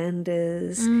little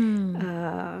pandas.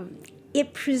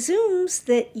 It presumes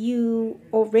that you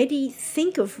already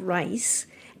think of rice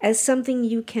as something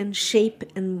you can shape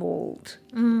and mold.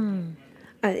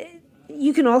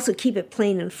 You can also keep it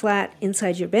plain and flat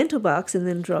inside your bento box and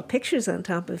then draw pictures on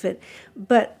top of it.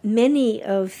 But many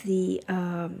of the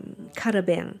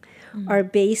karaben are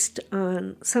based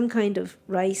on some kind of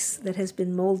rice that has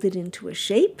been molded into a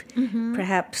shape,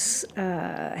 perhaps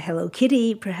Hello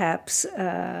Kitty, perhaps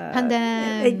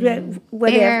Panda,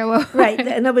 whatever. bear. Right.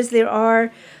 In other words, there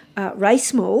are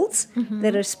rice molds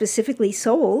that are specifically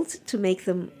sold to make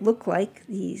them look like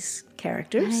these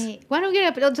characters. Right. Why don't we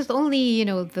get up just only,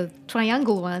 the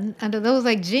triangle one, and those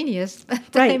like genius.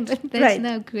 Right. But that's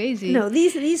now crazy. No,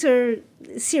 these are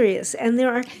serious, and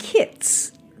there are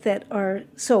kits that are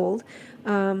sold.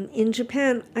 In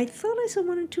Japan, I thought I saw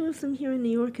one or two of them here in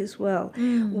New York as well,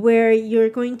 where you're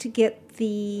going to get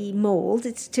the mold.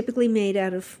 It's typically made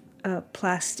out of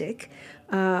plastic.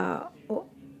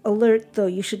 Alert, though,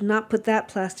 you should not put that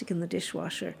plastic in the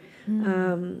dishwasher.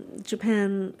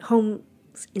 Homes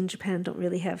in Japan don't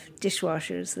really have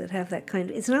dishwashers that have that kind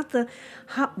of... It's not the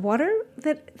hot water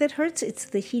that hurts, it's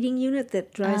the heating unit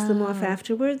that dries them off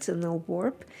afterwards, and they'll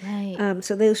warp. Right.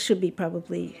 So those should be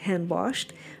probably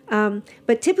hand-washed.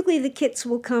 But typically the kits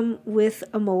will come with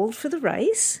a mold for the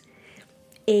rice,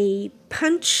 a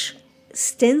punch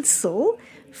stencil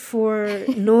for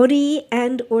nori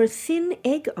and or thin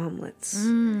egg omelets.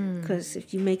 Because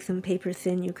if you make them paper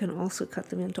thin, you can also cut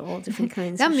them into all different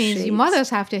kinds that of means shapes. your mothers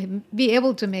have to be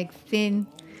able to make thin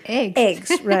eggs.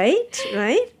 Eggs, right.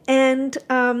 And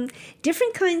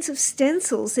different kinds of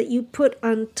stencils that you put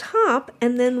on top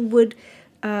and then would...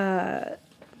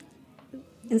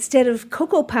 instead of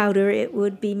cocoa powder, it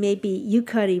would be maybe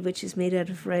yukari, which is made out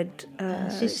of red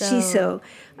shiso,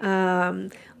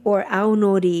 or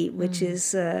aonori, which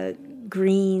is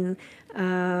green.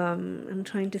 I'm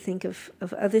trying to think of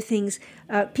other things.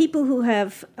 People who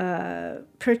have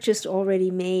purchased already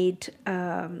made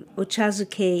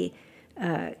ochazuke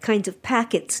kinds of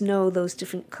packets know those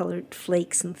different colored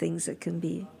flakes and things that can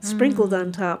be sprinkled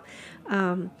on top.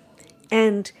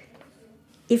 And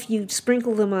if you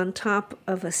sprinkle them on top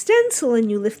of a stencil and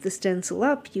you lift the stencil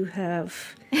up, you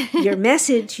have your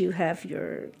message, you have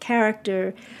your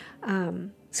character.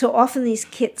 So often these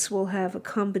kits will have a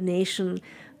combination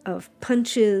of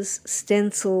punches,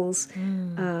 stencils,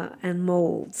 and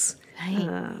molds,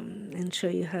 and show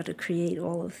you how to create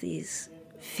all of these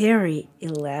very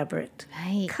elaborate, は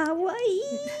い。 kawaii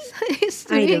It's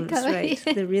really items, kawaii.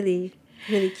 right? The really,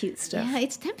 really cute stuff. Yeah,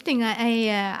 it's tempting.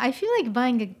 I feel like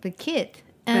buying the kit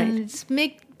and Right. it's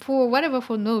make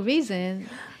for no reason.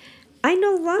 I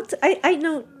know lots. I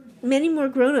know many more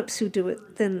grown-ups who do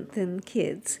it than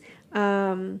kids.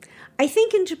 I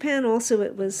think in Japan also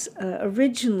it was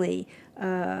originally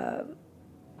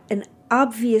an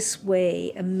obvious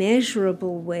way, a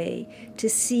measurable way to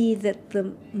see that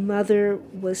the mother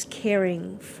was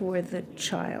caring for the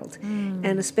child.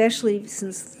 And especially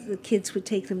since the kids would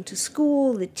take them to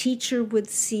school, the teacher would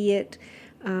see it.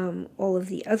 All of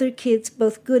the other kids,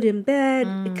 both good and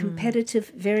bad, competitive,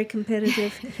 very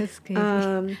competitive. That's crazy.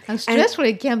 How stressful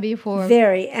it can be for...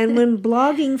 Very. And when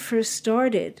blogging first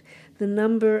started, the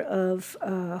number of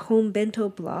home bento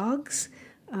blogs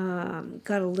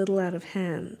got a little out of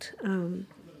hand.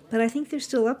 But I think they're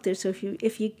still up there. So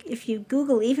if you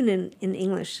Google, even in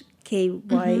English,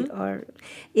 KYR,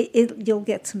 you'll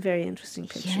get some very interesting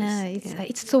pictures. Yeah,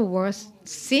 it's so worth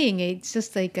seeing it. It's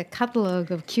just like a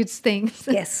catalog of cute things.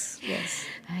 Yes, yes.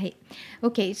 Right.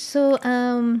 Okay, so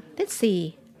let's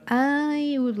see.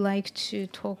 I would like to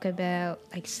talk about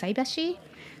like saibashi.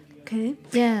 Okay.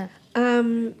 Yeah.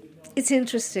 It's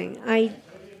interesting. I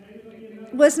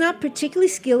was not particularly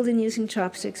skilled in using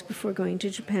chopsticks before going to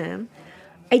Japan.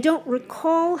 I don't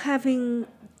recall having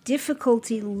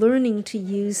difficulty learning to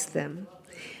use them.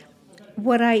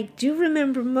 What I do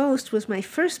remember most was my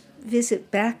first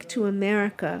visit back to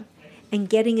America and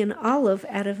getting an olive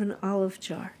out of an olive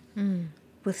jar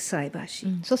with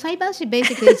saibashi. So saibashi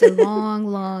basically is a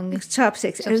long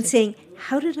Chopsticks. And saying,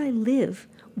 how did I live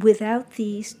without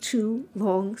these two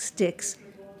long sticks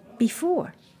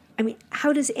before? I mean,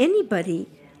 how does anybody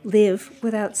live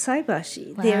without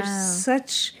saibashi? Wow. They're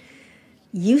such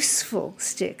useful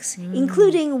sticks,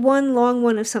 including one long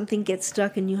one if something gets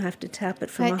stuck and you have to tap it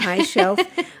from a high shelf.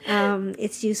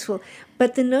 It's useful.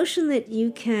 But the notion that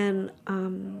you can,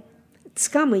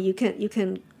 tsukama, you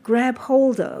can grab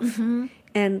hold of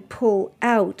and pull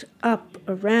out, up,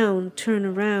 around, turn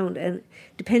around, and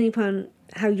depending upon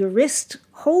how your wrist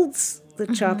holds the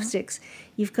chopsticks,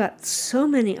 you've got so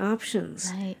many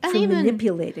options for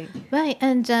manipulating. Right,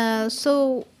 and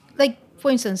so, like,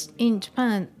 for instance, in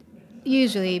Japan,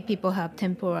 usually people have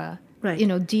tempura,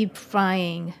 deep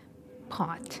frying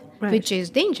pot, which is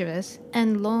dangerous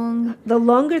and long. The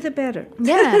longer the better.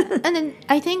 Yeah, and then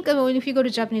I think if you go to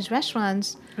Japanese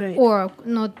restaurants or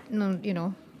not,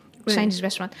 Chinese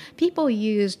restaurant, people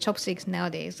use chopsticks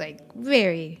nowadays like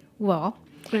very well.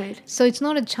 Right. So it's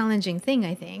not a challenging thing,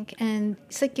 I think. And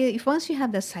it's like if once you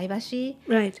have the saibashi,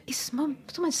 it's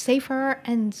so much safer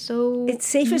and so it's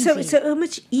safer, easy. so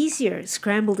much easier.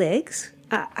 Scrambled eggs.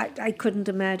 I couldn't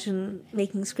imagine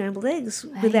making scrambled eggs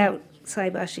without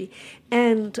saibashi.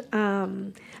 And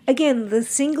again, the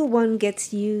single one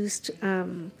gets used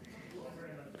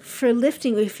for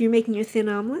lifting if you're making your thin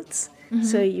omelets.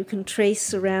 So you can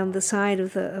trace around the side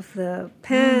of the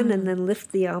pan and then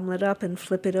lift the omelet up and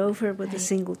flip it over with a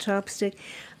single chopstick.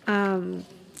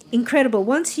 Incredible.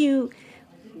 Once you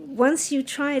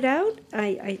try it out,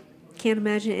 I can't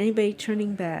imagine anybody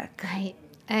turning back. Right.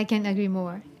 I can agree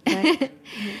more. Right?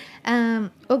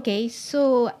 Okay,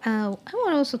 so I want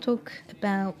to also talk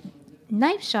about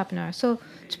knife sharpener. So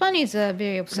Japan is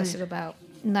very obsessive about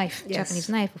knife, Japanese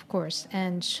knife, of course,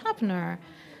 and sharpener.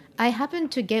 I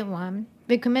happened to get one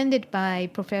recommended by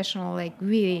professional, like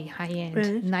really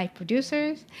high-end knife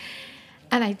producers,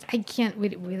 and I can't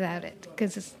without it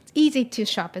because it's easy to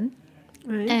sharpen,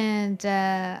 and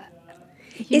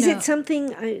is it something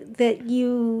that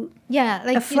you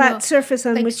like a flat surface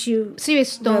on like which you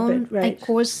serious stone, rub it, like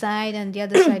coarse side, and the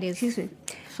other side is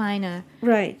finer.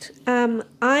 Right.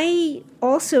 I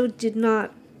also did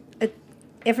not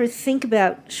ever think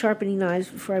about sharpening knives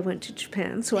before I went to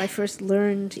Japan. So I first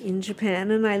learned in Japan,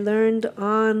 and I learned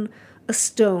on a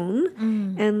stone,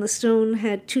 and the stone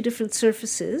had two different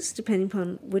surfaces, depending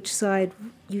upon which side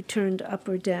you turned up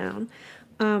or down.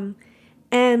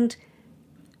 And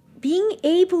being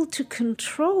able to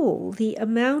control the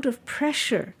amount of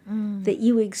pressure that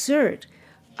you exert,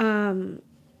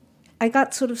 I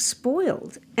got sort of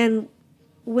spoiled. And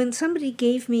when somebody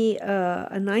gave me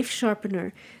a knife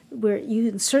sharpener where you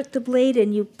insert the blade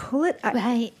and you pull it,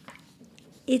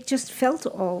 it just felt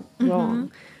all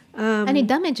wrong. And it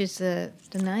damages the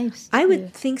knives, too. I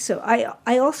would think so.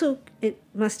 I also,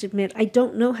 must admit, I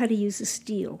don't know how to use a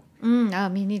steel. I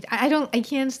mean, I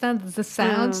can't stand the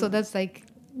sound, so that's like,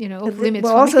 off limits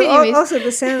well, for me. Also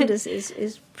the sound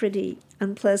is pretty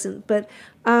unpleasant. But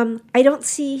I don't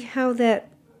see how that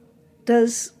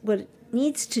does what it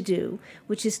needs to do,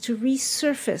 which is to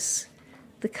resurface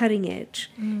the cutting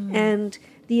edge. And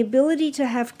the ability to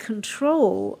have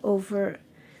control over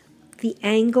the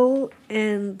angle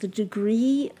and the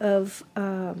degree of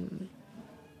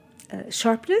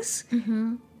sharpness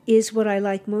is what I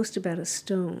like most about a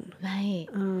stone. Right.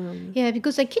 Yeah,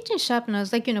 because like kitchen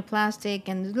sharpeners, like, plastic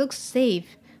and it looks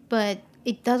safe, but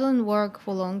it doesn't work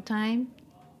for a long time.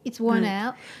 It's worn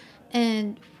out.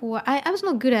 And I was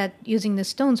not good at using the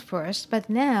stones first, but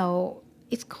now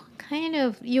it's kind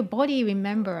of your body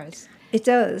remembers. It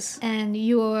does. And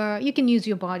you can use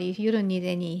your body. You don't need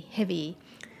any heavy,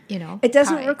 It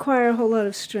doesn't power. require a whole lot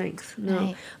of strength,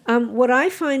 no. Right. What I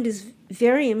find is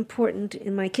very important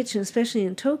in my kitchen, especially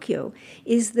in Tokyo,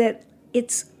 is that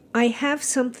I have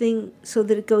something so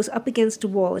that it goes up against a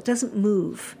wall. It doesn't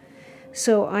move.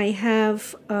 So I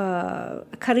have a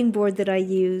cutting board that I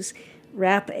use,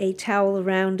 wrap a towel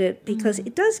around it, because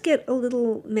it does get a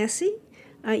little messy.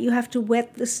 You have to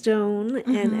wet the stone,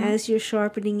 and as you're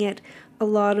sharpening it, a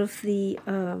lot of the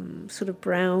sort of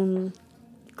brown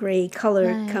gray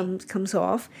color comes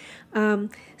off.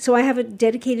 So I have a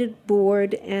dedicated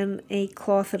board and a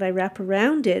cloth that I wrap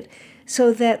around it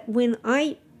so that when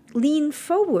I lean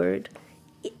forward,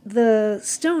 the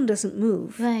stone doesn't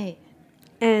move. Right.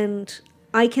 And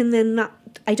I can then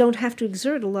I don't have to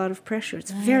exert a lot of pressure.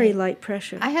 It's very light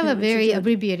pressure. I have a very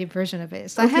abbreviated version of it.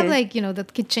 So I have the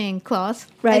kitchen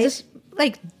cloth. Right. I just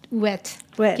wet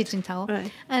kitchen towel.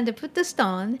 Right. And I put the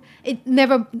stone. It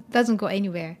never doesn't go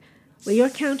anywhere. Well, your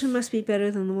counter must be better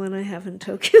than the one I have in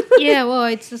Tokyo. Yeah, well,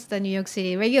 it's just a New York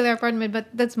City regular apartment, but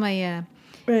that's my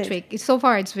trick. So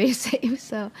far, it's very safe.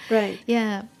 So Right.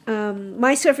 yeah.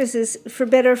 My surface is, for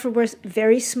better or for worse,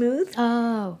 very smooth,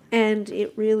 Oh, and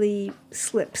it really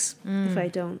slips if I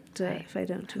don't do a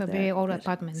that. very old But-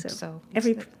 apartment. So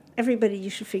everybody,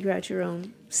 you should figure out your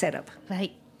own setup.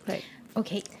 right. Right.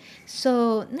 Okay.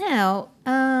 So now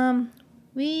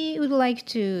we would like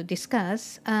to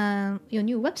discuss your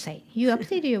new website. You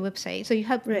updated your website, so you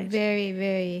have Right. very,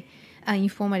 very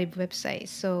informative website.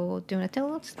 So do you want to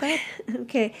tell us that?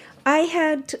 Okay. I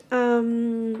had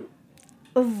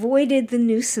avoided the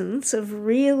nuisance of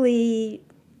really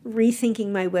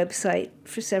rethinking my website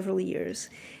for several years.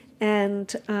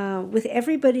 And with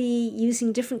everybody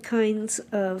using different kinds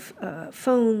of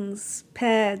phones,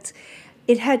 pads,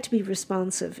 it had to be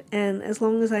responsive. And as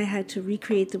long as I had to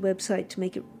recreate the website to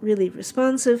make it really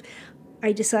responsive,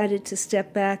 I decided to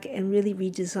step back and really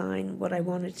redesign what I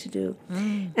wanted to do.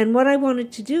 And what I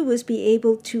wanted to do was be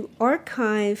able to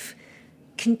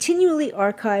continually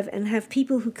archive, and have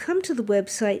people who come to the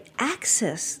website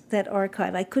access that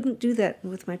archive. I couldn't do that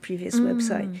with my previous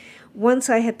website. Once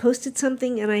I had posted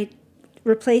something and I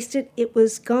replaced it, it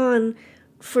was gone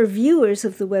for viewers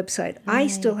of the website. I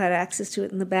still had access to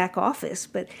it in the back office,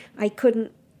 but I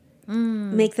couldn't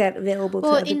make that available to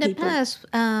other people. Well, in the past,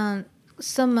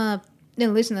 some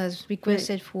listeners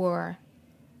requested for,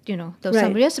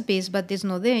 some recipes, but it's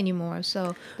not there anymore.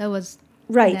 So that was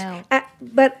Right. now.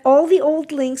 But all the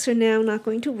old links are now not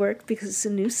going to work because it's a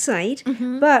new site.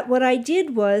 But what I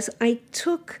did was I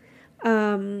took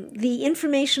the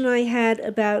information I had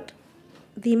about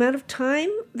the amount of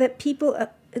time that people,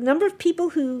 a number of people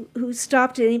who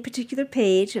stopped at any particular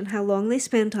page and how long they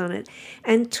spent on it,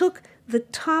 and took the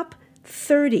top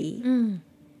 30,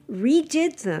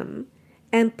 redid them,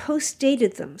 and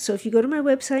post-dated them. So if you go to my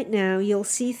website now, you'll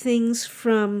see things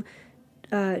from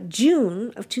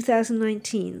June of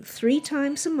 2019, 3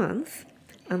 times a month,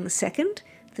 on the 2nd,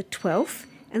 the 12th,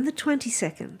 and the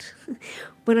 22nd.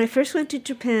 When I first went to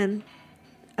Japan,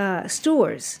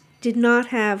 stores did not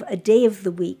have a day of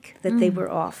the week that they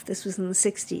were off. This was in the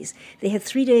 60s. They had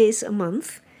 3 days a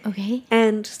month, Okay.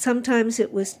 and sometimes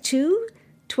it was 2,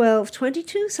 12,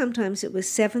 22, sometimes it was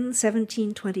 7,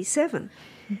 17, 27.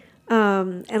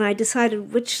 And I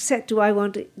decided which set do I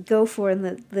want to go for, and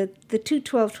the 2,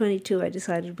 12, 22 I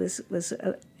decided was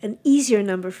an easier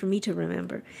number for me to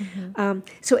remember.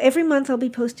 So every month I'll be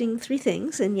posting 3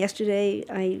 things, and yesterday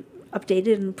I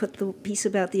updated and put the piece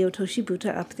about the Otoshi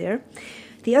Buta up there.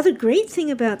 The other great thing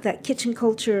about that kitchen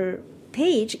culture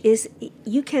page is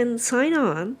you can sign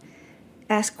on,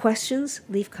 ask questions,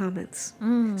 leave comments.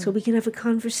 So we can have a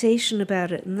conversation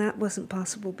about it, and that wasn't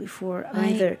possible before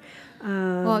either.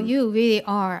 Well, you really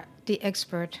are the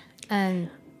expert. And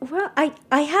Well,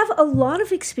 I have a lot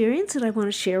of experience that I want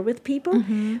to share with people,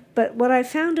 but what I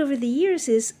found over the years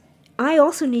is I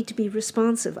also need to be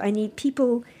responsive. I need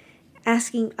people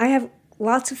asking. I have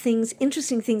lots of things,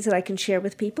 interesting things that I can share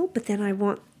with people, but then I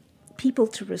want people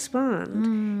to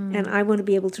respond, and I want to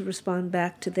be able to respond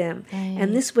back to them.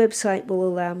 And this website will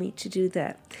allow me to do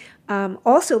that.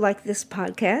 Also, like this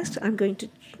podcast, I'm going to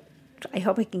I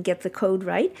hope I can get the code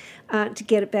right, to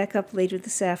get it back up later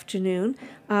this afternoon.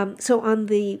 So on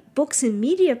the Books and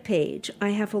Media page, I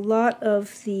have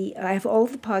I have all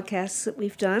the podcasts that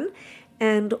we've done,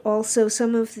 and also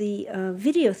some of the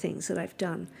video things that I've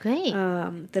done. Great.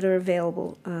 That are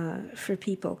available for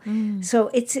people.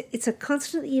 So it's a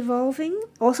constantly evolving.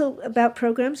 Also about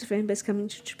programs, if anybody's coming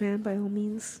to Japan, by all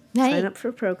means, sign up for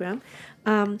a program.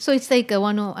 So it's like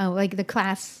like the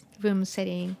classroom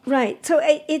setting. Right. So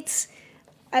it's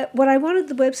what I wanted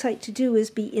the website to do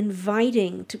is be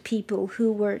inviting to people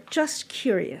who were just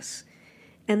curious,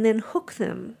 and then hook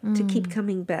them to keep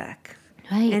coming back.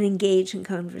 Right. And engage in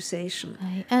conversation.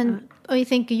 Right. And I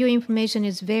think your information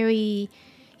is very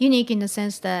unique in the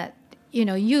sense that,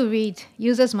 you read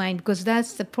users' mind because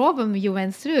that's the problem you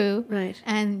went through. Right.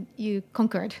 And you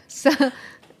conquered. So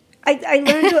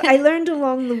I learned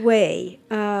along the way,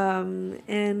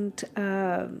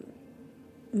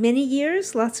 many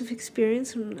years, lots of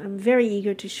experience, and I'm very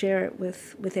eager to share it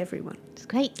with everyone. It's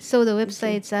great. So the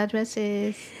website's address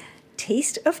is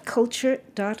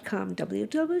tasteofculture.com,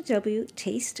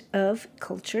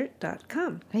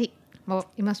 www.tasteofculture.com. Great.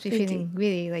 Well, you must be feeling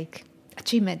really like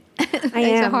achievement. I am.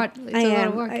 It's a lot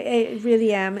of work. I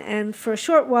really am. And for a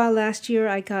short while last year,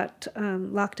 I got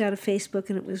locked out of Facebook,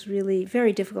 and it was really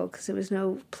very difficult because there was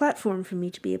no platform for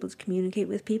me to be able to communicate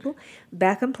with people.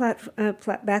 Back on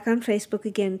back on Facebook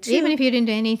again too. Even if you didn't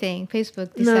do anything,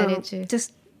 Facebook decided to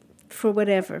just for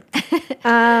whatever.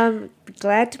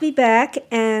 Glad to be back,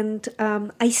 and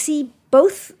I see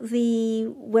both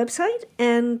the website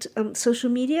and social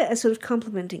media as sort of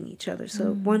complementing each other.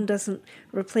 So one doesn't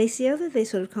replace the other, they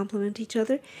sort of complement each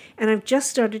other. And I've just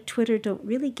started Twitter, don't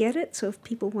really get it, so if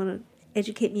people want to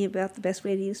educate me about the best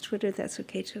way to use Twitter, that's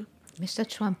okay too. Mr.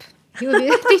 Trump. You will be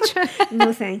the teacher.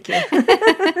 No, thank you.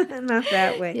 Not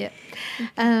that way.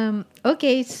 Yeah.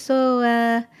 Okay,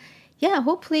 so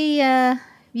hopefully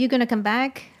you're going to come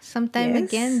back sometime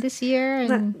again this year.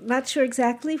 And not sure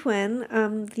exactly when.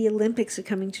 The Olympics are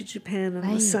coming to Japan in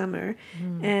the summer,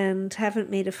 and haven't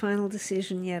made a final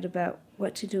decision yet about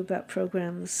what to do about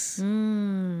programs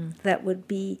that would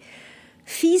be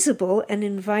feasible and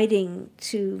inviting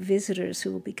to visitors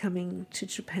who will be coming to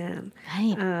Japan.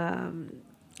 Right.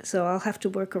 So I'll have to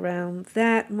work around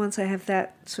that. And once I have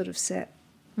that sort of set,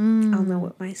 I'll know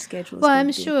what my schedule is. Well,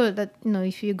 I'm sure that,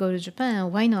 if you go to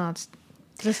Japan, why not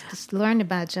just learn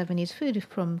about Japanese food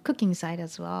from cooking side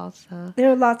as well. So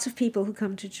there are lots of people who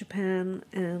come to Japan,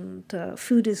 and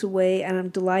food is a way, and I'm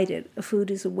delighted, food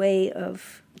is a way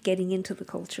of getting into the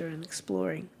culture and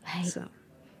exploring. Right. So.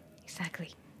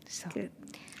 Exactly. So. Good.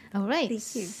 All right.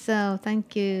 Thank you. So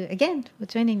thank you again for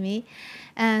joining me.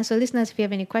 So listeners, if you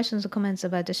have any questions or comments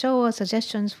about the show or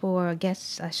suggestions for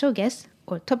show guests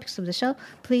or topics of the show,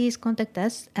 please contact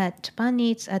us at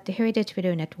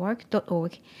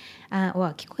japaneats@heritageradionetwork.org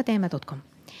or kikokatayama.com.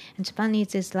 And Japan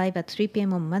Eats is live at 3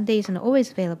 p.m. on Mondays and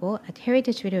always available at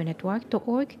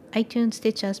heritageradionetwork.org, iTunes,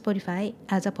 Stitcher, Spotify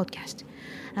as a podcast.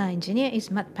 Our engineer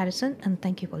is Matt Patterson, and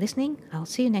thank you for listening. I'll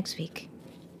see you next week.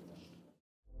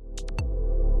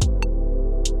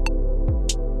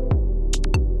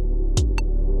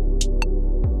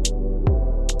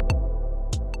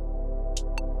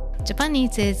 Japan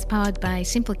Eats is powered by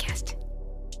Simplecast.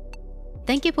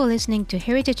 Thank you for listening to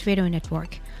Heritage Radio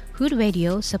Network, food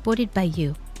radio supported by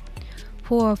you.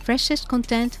 For freshest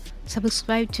content,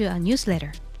 subscribe to our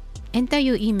newsletter. Enter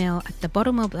your email at the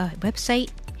bottom of our website,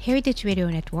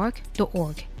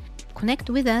 heritageradionetwork.org. Connect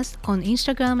with us on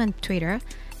Instagram and Twitter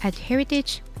at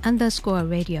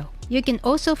heritage_radio. You can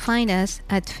also find us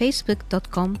at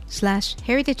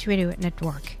facebook.com/Heritage Radio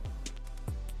Network.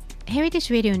 Heritage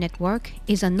Radio Network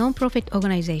is a non-profit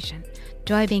organization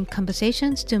driving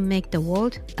conversations to make the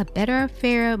world a better,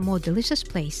 fairer, more delicious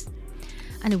place.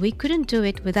 And we couldn't do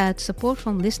it without support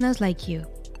from listeners like you.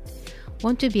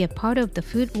 Want to be a part of the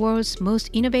food world's most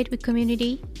innovative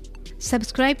community?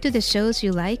 Subscribe to the shows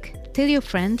you like, tell your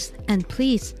friends, and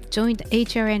please join the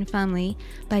HRN family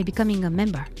by becoming a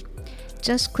member.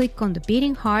 Just click on the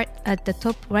beating heart at the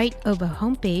top right of our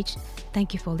homepage.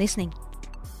 Thank you for listening.